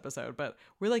last episode, but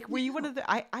we're like, were you one of the?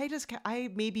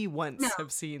 I maybe once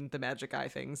have seen the magic eye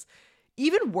things.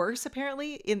 Even worse,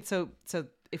 apparently. So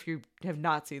if you have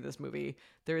not seen this movie,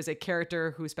 there is a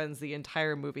character who spends the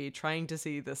entire movie trying to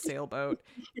see the sailboat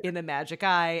in a magic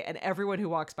eye, and everyone who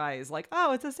walks by is like,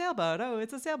 oh, it's a sailboat. Oh,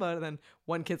 it's a sailboat. And then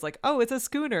one kid's like, oh, it's a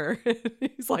schooner.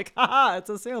 He's like, haha, it's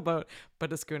a sailboat.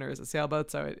 But a schooner is a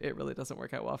sailboat, so it really doesn't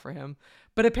work out well for him.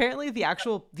 But apparently the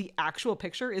actual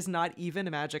picture is not even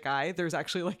a magic eye. There's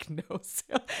actually like no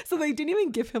sail. So they didn't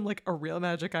even give him like a real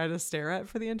magic eye to stare at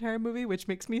for the entire movie, which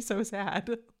makes me so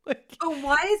sad. Like, oh,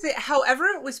 why is it? However,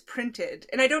 it was printed,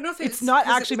 and I don't know if it's not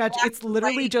actually magic. It's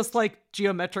literally just like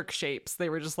geometric shapes. They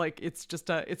were just like, it's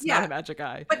not a magic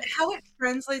eye. But how it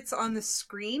translates on the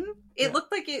screen, it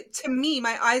looked like it, to me,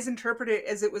 my eyes interpreted it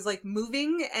as it was like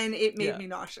moving, and it made me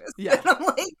nauseous. Yeah. And I'm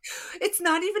like, it's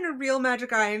not even a real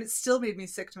magic eye, and it still made me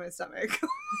sick to my stomach.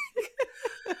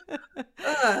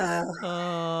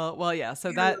 Well, yeah.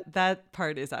 So that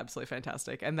part is absolutely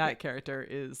fantastic, and that character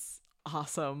is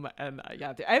awesome. And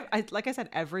I like I said,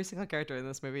 every single character in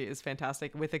this movie is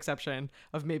fantastic, with exception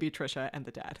of maybe Trisha and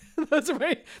the dad. those are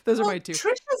my two.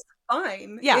 Trisha's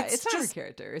fine. Yeah, it's not her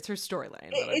character, it's her storyline.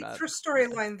 It's her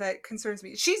storyline that concerns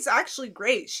me. She's actually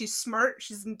great. She's smart,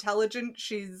 she's intelligent,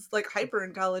 she's like hyper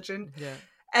intelligent. Yeah.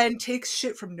 And takes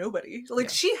shit from nobody. Like,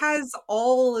 she has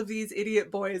all of these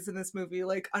idiot boys in this movie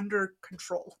like under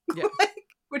control. Yeah.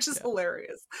 Which is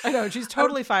hilarious. I know, she's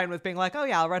totally fine with being like, oh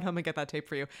yeah, I'll run home and get that tape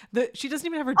for you. She doesn't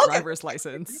even have her driver's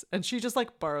license, and she just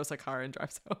like borrows a car and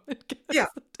drives home and gets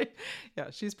the tape. Yeah,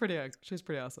 she's pretty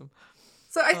awesome.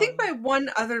 So I think my one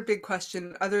other big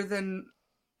question, other than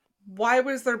why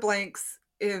was there blanks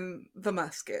in the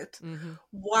musket? Mm-hmm.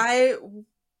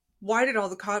 Why did all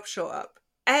the cops show up?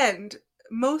 And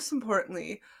most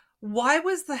importantly, why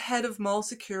was the head of mall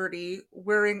security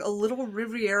wearing a little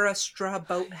Riviera straw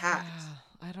boat hat?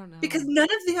 Yeah, I don't know. Because none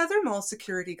of the other mall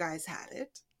security guys had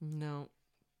it. No,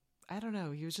 I don't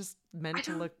know. He was just meant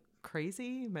to don't- look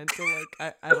crazy, meant to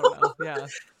like, I don't know. Yeah.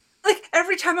 Like,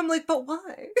 every time I'm like, but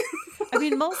why? I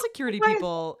mean, mall security Why?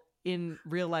 people in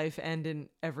real life and in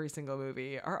every single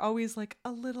movie are always like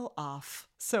a little off.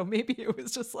 So maybe it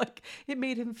was just like, it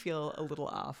made him feel a little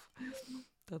off.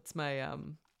 That's my,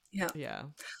 yeah.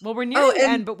 Well, we're near the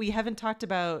end, but we haven't talked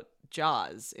about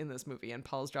Jaws in this movie, and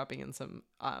Paul's dropping in some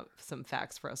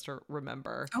facts for us to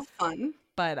remember. Oh, fun.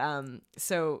 But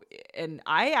so, and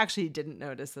I actually didn't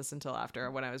notice this until after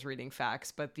when I was reading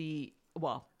facts, but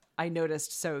I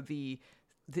noticed, so the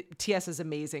TS's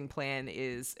amazing plan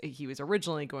is he was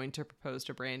originally going to propose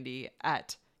to Brandy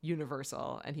at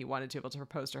Universal, and he wanted to be able to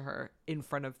propose to her in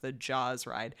front of the Jaws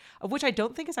ride, of which I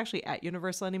don't think is actually at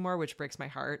Universal anymore, which breaks my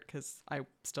heart because I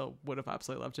still would have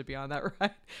absolutely loved to be on that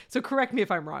ride. So correct me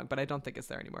if I'm wrong, but I don't think it's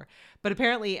there anymore. But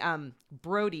apparently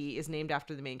Brody is named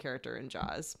after the main character in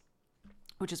Jaws,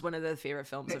 which is one of the favorite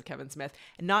films of Kevin Smith.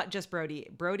 And not just Brody.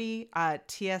 Brody,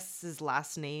 TS's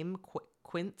last name,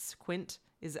 Quint,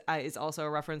 is also a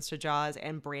reference to Jaws,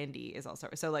 and Brandy is also.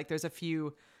 So like there's a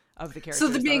few of the characters. So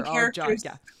the main characters.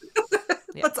 Yeah.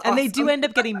 That's and they awesome. do end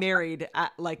up getting married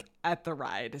at the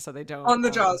ride, so they don't on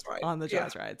the Jaws ride. On the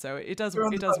Jaws ride. So it does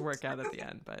boat. work out at the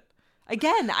end. But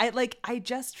again, I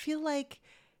just feel like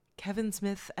Kevin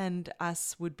Smith and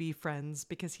us would be friends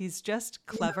because he's just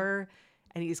clever. Yeah.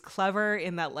 And he's clever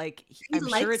in that, like, I'm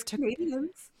sure it took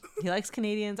Canadians. He likes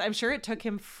Canadians. I'm sure it took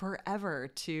him forever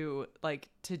to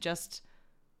just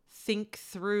think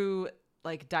through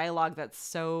like dialogue that's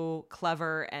so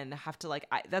clever and have to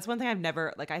that's one thing I've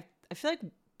never I feel like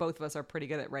both of us are pretty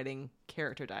good at writing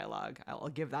character dialogue. I'll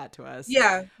give that to us.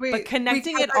 Yeah, but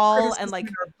connecting it all and like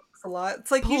a lot.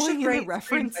 It's like pulling you should in write the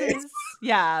references.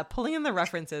 Yeah, pulling in the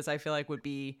references I feel like would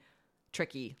be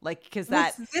tricky. Like because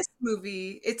this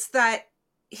movie, it's that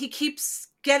he keeps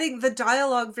getting the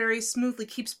dialogue very smoothly,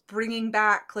 keeps bringing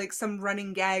back like some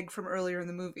running gag from earlier in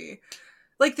the movie.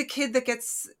 Like the kid that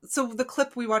gets, so the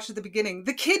clip we watched at the beginning,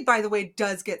 the kid, by the way,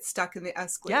 does get stuck in the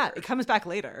escalator. Yeah, it comes back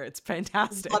later. It's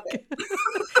fantastic. Love it.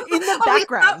 In the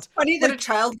background. It's funny that a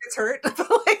child gets hurt,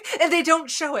 and they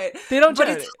don't show it. But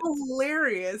it's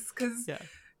hilarious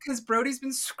because Brody's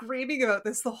been screaming about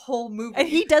this the whole movie. And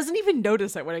he doesn't even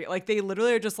notice it when they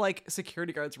literally are just like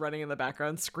security guards running in the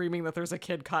background screaming that there's a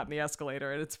kid caught in the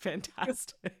escalator, and it's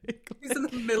fantastic. He's in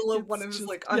the middle of one of his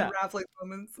unraveling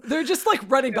moments. They're just like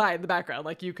running by in the background.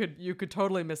 Like you could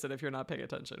totally miss it if you're not paying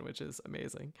attention, which is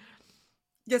amazing.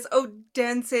 Yes. Oh,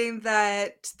 Dan saying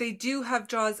that they do have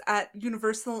Jaws at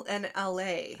Universal in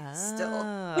LA still.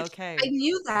 Okay. I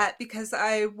knew that because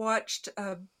I watched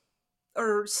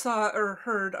or saw or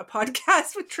heard a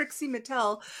podcast with Trixie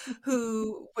Mattel,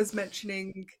 who was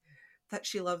mentioning that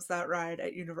she loves that ride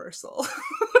at Universal.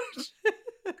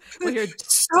 Well, you're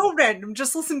so random.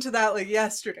 Just listened to that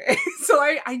yesterday. So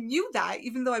I knew that,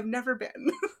 even though I've never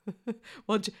been.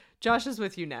 Well, Josh is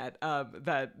with you, Nat.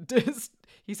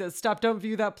 He says, "Stop! Don't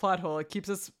view that plot hole. It keeps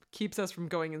us from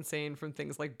going insane from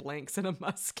things like blanks in a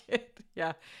musket."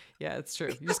 Yeah, it's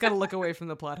true. You just got to look away from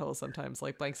the plot hole sometimes,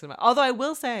 like blanks in a. Although I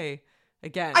will say,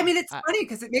 again, I mean, it's funny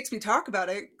because it makes me talk about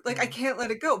it. I can't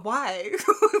let it go. Why?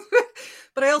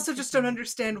 But I also just don't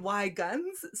understand why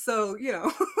guns. So,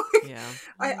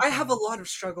 I have a lot of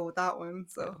struggle with that one.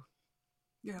 So,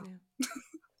 yeah.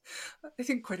 I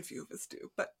think quite a few of us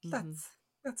do, but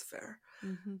that's fair.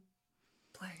 Mm-hmm.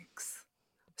 Blanks.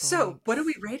 So, what do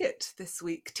we rate it this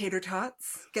week? Tater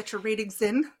tots? Get your ratings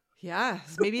in. Yeah,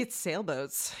 maybe it's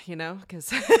sailboats, because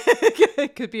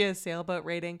it could be a sailboat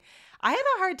rating. I had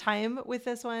a hard time with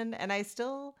this one, and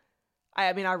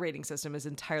I mean, our rating system is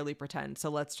entirely pretend, so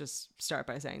let's just start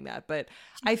by saying that. But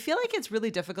I feel like it's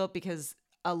really difficult because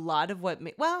a lot of what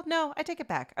I take it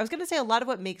back. I was going to say a lot of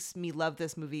what makes me love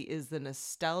this movie is the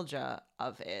nostalgia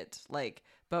of it. Like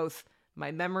both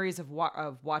my memories of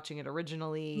watching it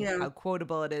originally, how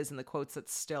quotable it is, and the quotes that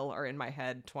still are in my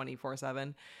head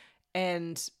 24/7.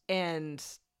 And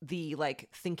the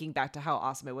thinking back to how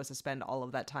awesome it was to spend all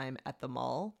of that time at the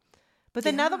mall. But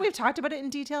then now that we've talked about it in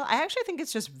detail, I actually think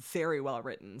it's just very well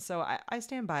written. So I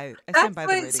stand by the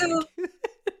rating. So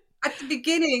at the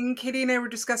beginning, Katie and I were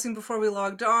discussing before we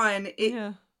logged on,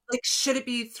 should it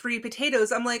be 3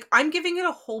 potatoes? I'm like, I'm giving it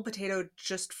a whole potato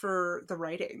just for the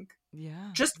writing. Yeah.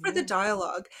 just for the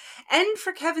dialogue, and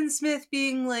for Kevin Smith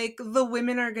being like, the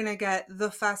women are gonna get the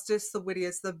fastest, the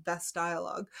wittiest, the best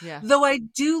dialogue. Yeah. Though I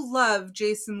do love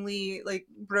Jason Lee, like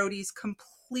Brody's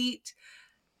complete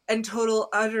and total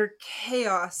utter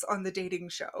chaos on the dating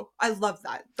show. I love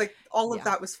that. Like all of Yeah.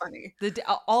 that was funny.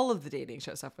 All of the dating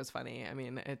show stuff was funny. I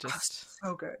mean, it Oh, just,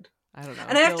 so good. I don't know.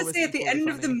 And I have Bill to was say, at the equally end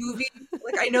of the funny. movie,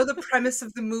 like, I know the premise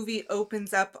of the movie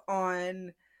opens up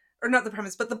on, or not the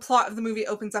premise, but the plot of the movie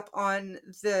opens up on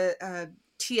the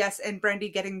TS and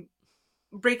Brandy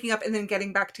breaking up and then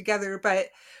getting back together.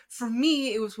 But for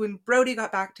me, it was when Brody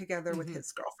got back together with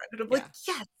his girlfriend. And I'm like,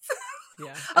 yes.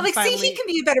 Yeah. I'm like, see, he can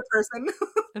be a better person.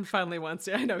 And finally once,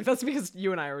 I know, that's because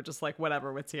you and I were just like,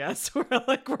 whatever with TS. We're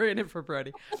like, we're in it for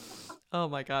Brody. Oh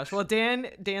my gosh. Well, Dan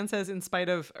says, in spite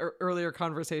of earlier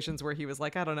conversations where he was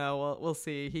like, I don't know, we'll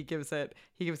see. He gives it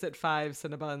 5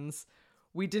 Cinnabuns.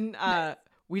 We didn't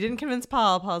convince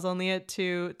Paul. Paul's only at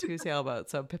two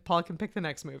sailboats, so Paul can pick the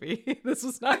next movie. This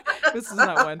is not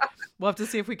one. We'll have to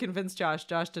see if we convince Josh.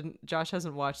 Josh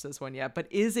hasn't watched this one yet, but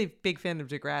is a big fan of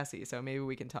Degrassi, so maybe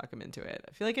we can talk him into it.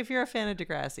 I feel like if you're a fan of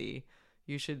Degrassi,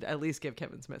 you should at least give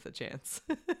Kevin Smith a chance.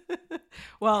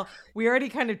 Well, we already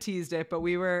kind of teased it, but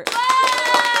we're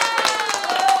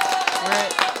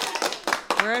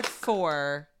at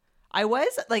 4. I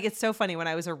was like, it's so funny when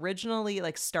I was originally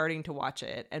like starting to watch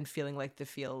it and feeling like the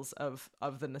feels of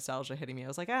the nostalgia hitting me. I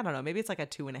was like, I don't know, maybe it's like a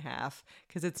 2.5,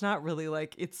 because it's not really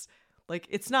like, it's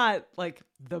not like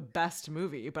the best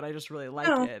movie, but I just really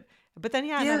like it. But then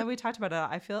now that we talked about it,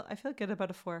 I feel good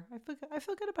about a 4. I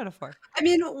feel good about a 4. I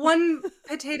mean, one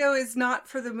potato is not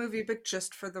for the movie, but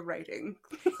just for the writing.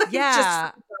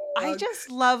 Yeah, I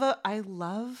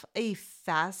love a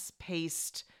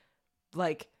fast-paced,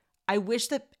 like, I wish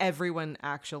that everyone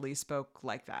actually spoke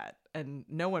like that, and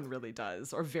no one really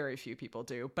does, or very few people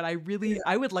do. But I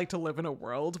would like to live in a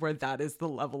world where that is the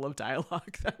level of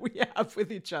dialogue that we have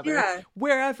with each other,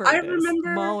 wherever it is,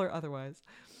 mall or otherwise.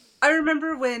 I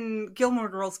remember when Gilmore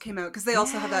Girls came out, because they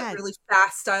also have that really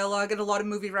fast dialogue and a lot of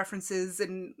movie references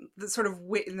and the sort of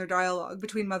wit in their dialogue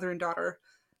between mother and daughter,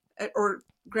 or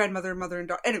grandmother, mother and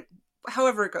daughter, and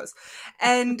however it goes.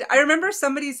 And I remember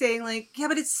somebody saying like, yeah,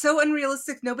 but it's so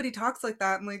unrealistic, nobody talks like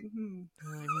that. I'm like,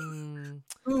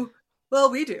 Ooh,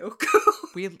 well, we do.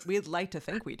 We'd like to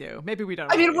think we do. Maybe we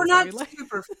don't. I mean, we're not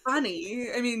super funny.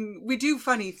 I mean, we do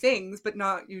funny things, but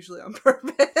not usually on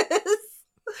purpose.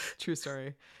 True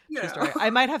story. Yeah. True story. I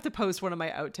might have to post one of my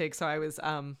outtakes. So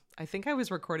I think I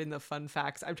was recording the fun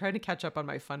facts. I'm trying to catch up on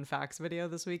my fun facts video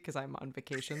this week because I'm on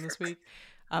vacation this week.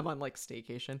 I'm on like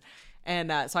staycation. And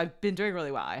so I've been doing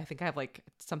really well. I think I have like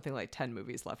something like 10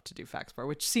 movies left to do facts for,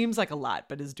 which seems like a lot,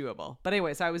 but is doable. But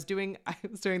anyway, so I was doing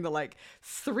the like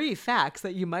 3 facts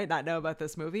that you might not know about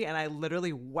this movie. And I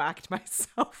literally whacked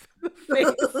myself in the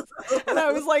face. And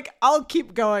I was like, I'll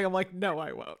keep going. I'm like, no,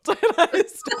 I won't. And I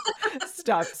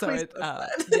stopped. So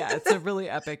it's a really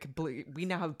epic. We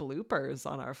now have bloopers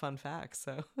on our fun facts.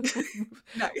 So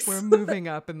Nice. We're moving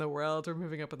up in the world.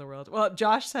 Well,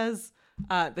 Josh says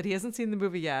that he hasn't seen the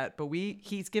movie yet, but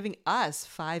he's giving us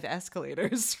 5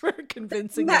 escalators for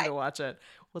convincing him to watch it.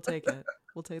 We'll take it.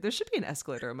 There should be an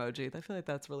escalator emoji. I feel like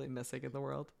that's really missing in the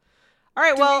world. All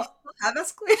right, Do we still have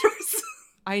escalators?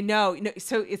 I know.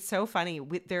 So it's so funny.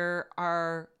 There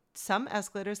are some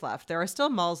escalators left. There are still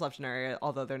malls left in our area,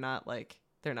 although they're not like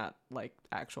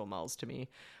actual malls to me.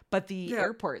 But the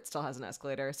airport still has an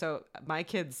escalator. So my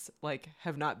kids like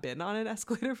have not been on an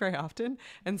escalator very often.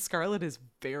 And Scarlett is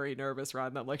very nervous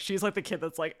around them. Like she's like the kid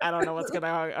that's like, I don't know what's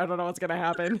gonna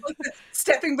happen.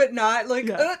 Stepping but not like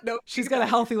no. She's got a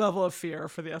healthy level of fear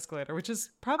for the escalator, which is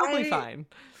probably fine.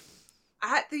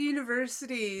 At the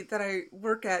university that I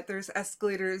work at, there's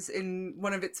escalators in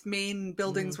one of its main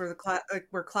buildings where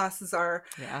where classes are.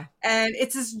 Yeah. And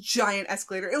it's this giant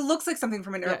escalator. It looks like something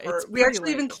from an airport. We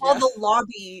actually even call the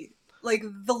lobby,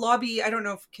 I don't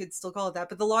know if kids still call it that,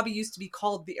 but the lobby used to be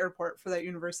called the airport for that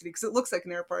university because it looks like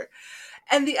an airport.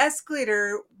 And the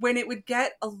escalator, when it would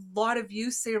get a lot of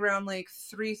use, say around like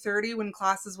 3:30 when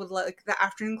classes would the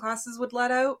afternoon classes would let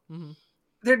out,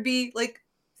 there'd be like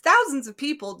thousands of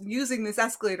people using this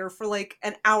escalator for like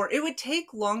an hour. It would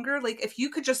take longer. Like if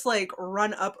you could just like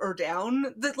run up or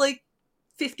down the like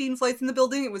 15 flights in the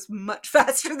building, it was much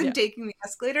faster than taking the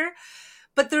escalator.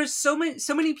 But there's so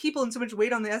many people and so much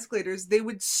weight on the escalators, they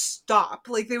would stop.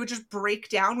 Like they would just break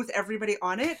down with everybody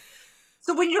on it.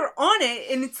 So when you're on it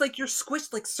and it's like you're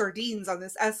squished like sardines on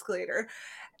this escalator,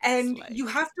 and you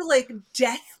have to like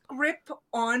death grip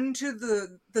onto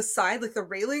the side, like the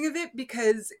railing of it,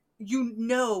 because you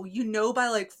know by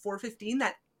like 4:15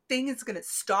 that thing is going to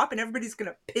stop and everybody's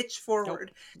going to pitch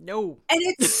forward. No. And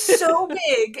it's so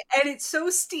big and it's so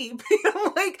steep.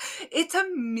 I'm like, it's a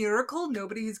miracle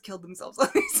nobody has killed themselves on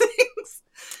these things.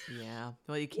 Yeah.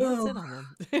 Well, you can't sit on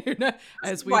them.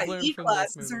 As we've learned from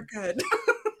this movie. Are good.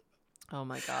 Oh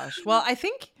my gosh. Well, I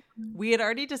think we had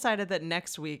already decided that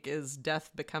next week is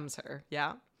Death Becomes Her.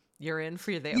 Yeah? You're in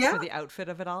for the outfit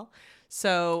of it all.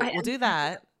 So we'll do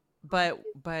that. But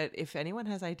if anyone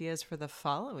has ideas for the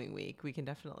following week, we could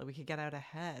get out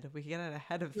ahead. We can get out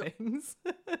ahead of things.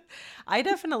 I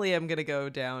definitely am going to go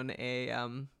down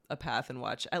a path and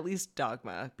watch at least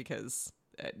Dogma, because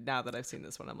now that I've seen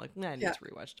this one, I'm like, I need to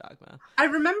rewatch Dogma. I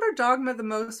remember Dogma the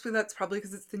most, but that's probably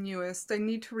because it's the newest. I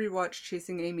need to rewatch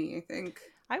Chasing Amy, I think.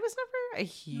 I was never a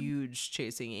huge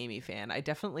Chasing Amy fan. I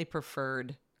definitely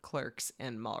preferred Clerks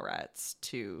and Mallrats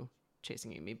to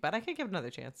Chasing Amy, but I could give it another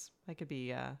chance. I could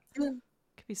be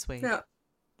swayed. Yeah.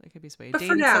 I could be swayed.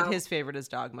 Dane said his favorite is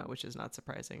Dogma, which is not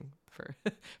surprising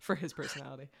for his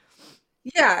personality.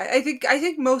 Yeah, I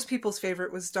think most people's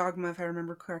favorite was Dogma, if I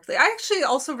remember correctly. I actually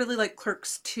also really like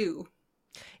Clerks 2.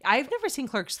 I've never seen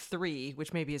Clerks 3,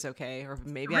 which maybe is okay, or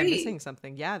maybe I'm missing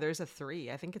something. Yeah, there's a 3.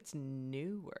 I think it's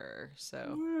newer,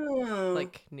 so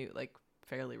like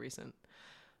fairly recent.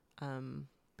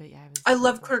 But yeah, I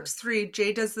love Clerks 3.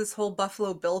 Jay does this whole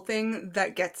Buffalo Bill thing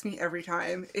that gets me every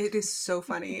time. It is so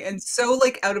funny and so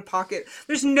like out of pocket.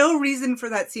 There's no reason for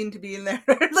that scene to be in there.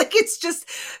 Like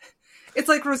it's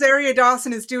like Rosario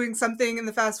Dawson is doing something in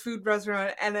the fast food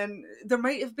restaurant, and then there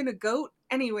might have been a goat.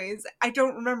 Anyways, I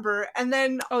don't remember. And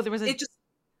then there was it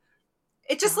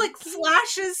just like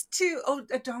flashes to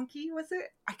a donkey, was it?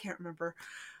 I can't remember.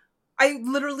 I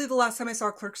literally, the last time I saw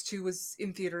Clerks 2 was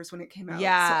in theaters when it came out.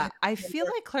 Yeah, so I feel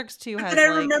like Clerks 2 has. And I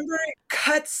remember it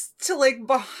cuts to like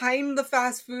behind the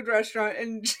fast food restaurant,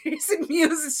 and Jason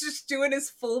Mewes is just doing his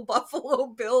full Buffalo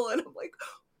Bill, and I'm like,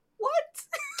 what?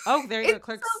 Oh, there you go.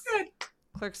 Clerks. So good.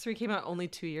 Clerks 3 came out only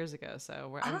 2 years ago,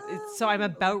 so I'm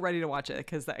about ready to watch it,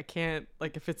 because I can't,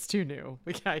 like, if it's too new,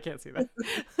 I can't see that.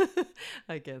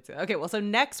 I can't see that. Okay, well, so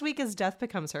next week is Death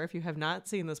Becomes Her. If you have not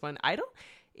seen this one, I've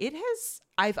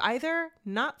either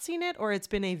not seen it, or it's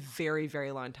been a very,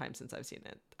 very long time since I've seen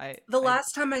it. The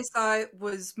last time I saw it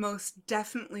was most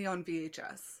definitely on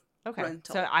VHS. Okay,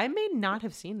 rental. So I may not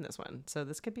have seen this one, so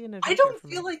this could be an adventure. I don't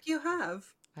feel like you have.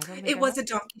 It was a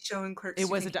donkey show in Clerks. It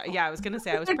was I was gonna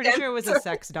say, I was pretty sure it was a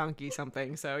sex donkey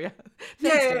something. So yeah.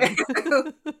 Yeah.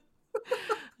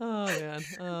 Oh man.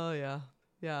 Oh yeah.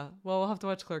 Yeah. Well, we'll have to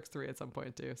watch Clerks 3 at some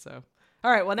point too. So,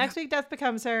 all right. Well, next week Death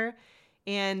Becomes Her,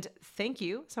 and thank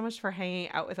you so much for hanging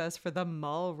out with us for the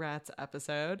Mallrats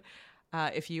episode.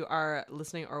 If you are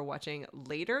listening or watching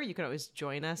later, you can always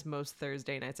join us most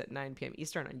Thursday nights at 9 p.m.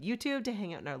 Eastern on YouTube to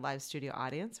hang out in our live studio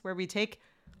audience, where we take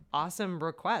awesome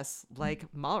requests like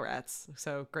Mallrats.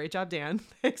 So great job, Dan.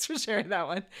 Thanks for sharing that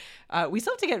one. We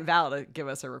still have to get Val to give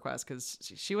us a request, because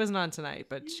she wasn't on tonight,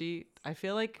 but I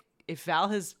feel like if Val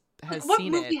has seen it. What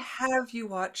movie have you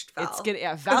watched, Val?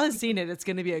 Val has seen it. It's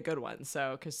going to be a good one.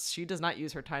 So, because she does not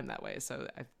use her time that way. So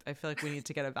I feel like we need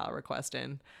to get a Val request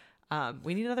in.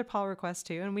 We need another Paul request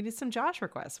too, and we need some Josh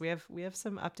requests. We have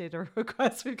some updated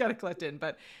requests we've got to collect in.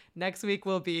 But next week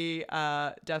will be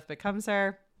Death Becomes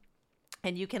Her.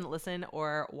 And you can listen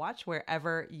or watch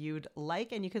wherever you'd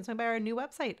like. And you can swing by our new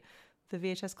website,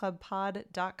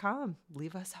 thevhsclubpod.com.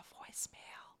 Leave us a voicemail.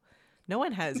 No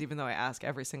one has, even though I ask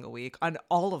every single week on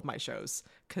all of my shows,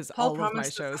 because all of my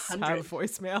shows have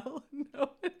voicemail.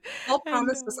 Paul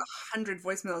promised us 100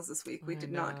 voicemails this week. We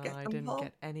did not get them. I didn't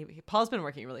get any. Paul's been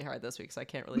working really hard this week, so I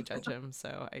can't really judge him.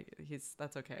 So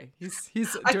that's okay.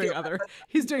 He's doing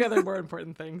other more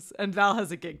important things. And Val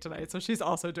has a gig tonight, so she's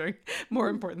also doing more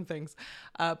important things.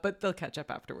 But they'll catch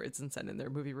up afterwards and send in their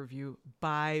movie review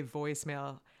by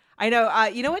voicemail. I know.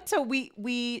 You know what? So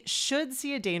we should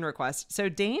see a Dane request. So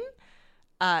Dane,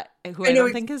 who I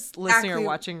don't think is listening or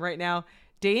watching right now,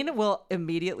 Dane will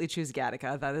immediately choose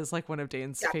Gattaca. That is like one of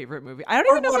Dane's favorite movies. I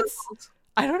don't even know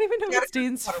if it's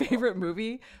Dane's favorite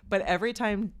movie, but every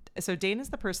time, so Dane is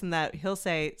the person that he'll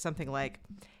say something like,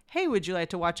 "Hey, would you like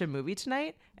to watch a movie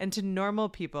tonight?" And to normal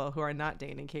people who are not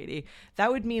Dane and Katie,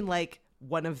 that would mean like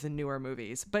one of the newer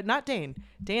movies, but not Dane.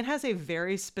 Dane has a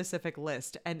very specific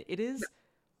list, and it is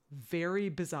very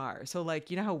bizarre. So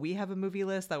like, you know how we have a movie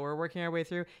list that we're working our way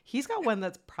through? He's got one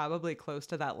that's probably close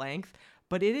to that length,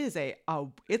 but it is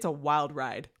it's a wild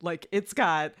ride. Like it's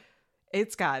got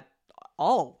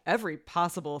every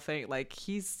possible thing. Like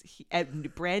he's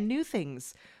at brand new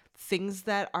things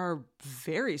that are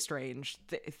very strange,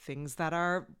 things that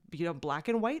are, black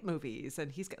and white movies.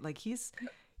 And he is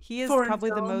foreign probably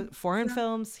films. The most foreign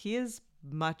films. He's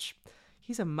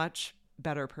a much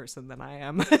better person than I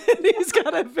am. He's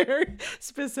got a very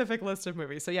specific list of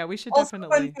movies. So yeah, we should Also,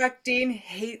 definitely. fun fact, Dane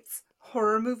hates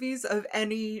horror movies of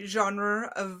any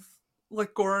genre of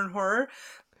like gore and horror.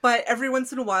 But every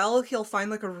once in a while, he'll find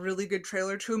like a really good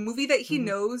trailer to a movie that he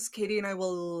knows Katie and I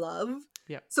will love.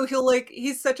 Yeah. So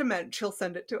he's such a mensch. He'll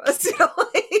send it to us, you know,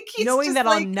 like he's knowing that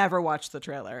like, I'll never watch the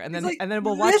trailer, and then like,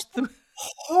 we'll watch the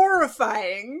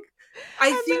horrifying.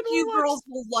 I think you girls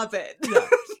will love it. Yeah.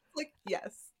 Like,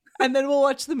 yes. And then we'll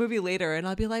watch the movie later, and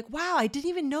I'll be like, "Wow, I didn't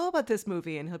even know about this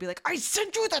movie," and he'll be like, "I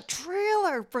sent you the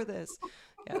trailer for this."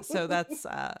 Yeah, so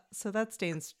that's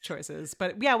Dane's choices.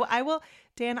 But yeah, I will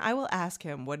ask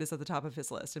him what is at the top of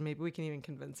his list, and maybe we can even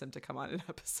convince him to come on an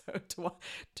episode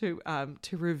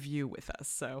to review with us.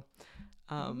 So,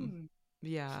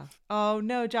 yeah. Oh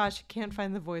no, Josh, can't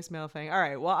find the voicemail thing. All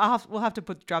right, well we'll have to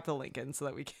drop the link in so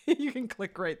that you can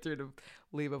click right through to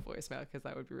leave a voicemail, because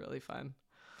that would be really fun.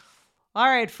 All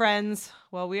right, friends.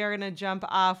 Well, we are going to jump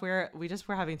off. We're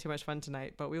having too much fun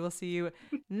tonight, but we will see you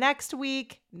next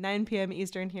week, 9 p.m.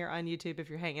 Eastern here on YouTube if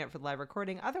you're hanging out for the live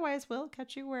recording. Otherwise, we'll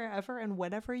catch you wherever and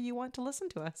whenever you want to listen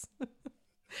to us.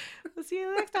 We'll see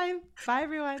you next time. Bye,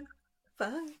 everyone.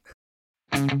 Bye.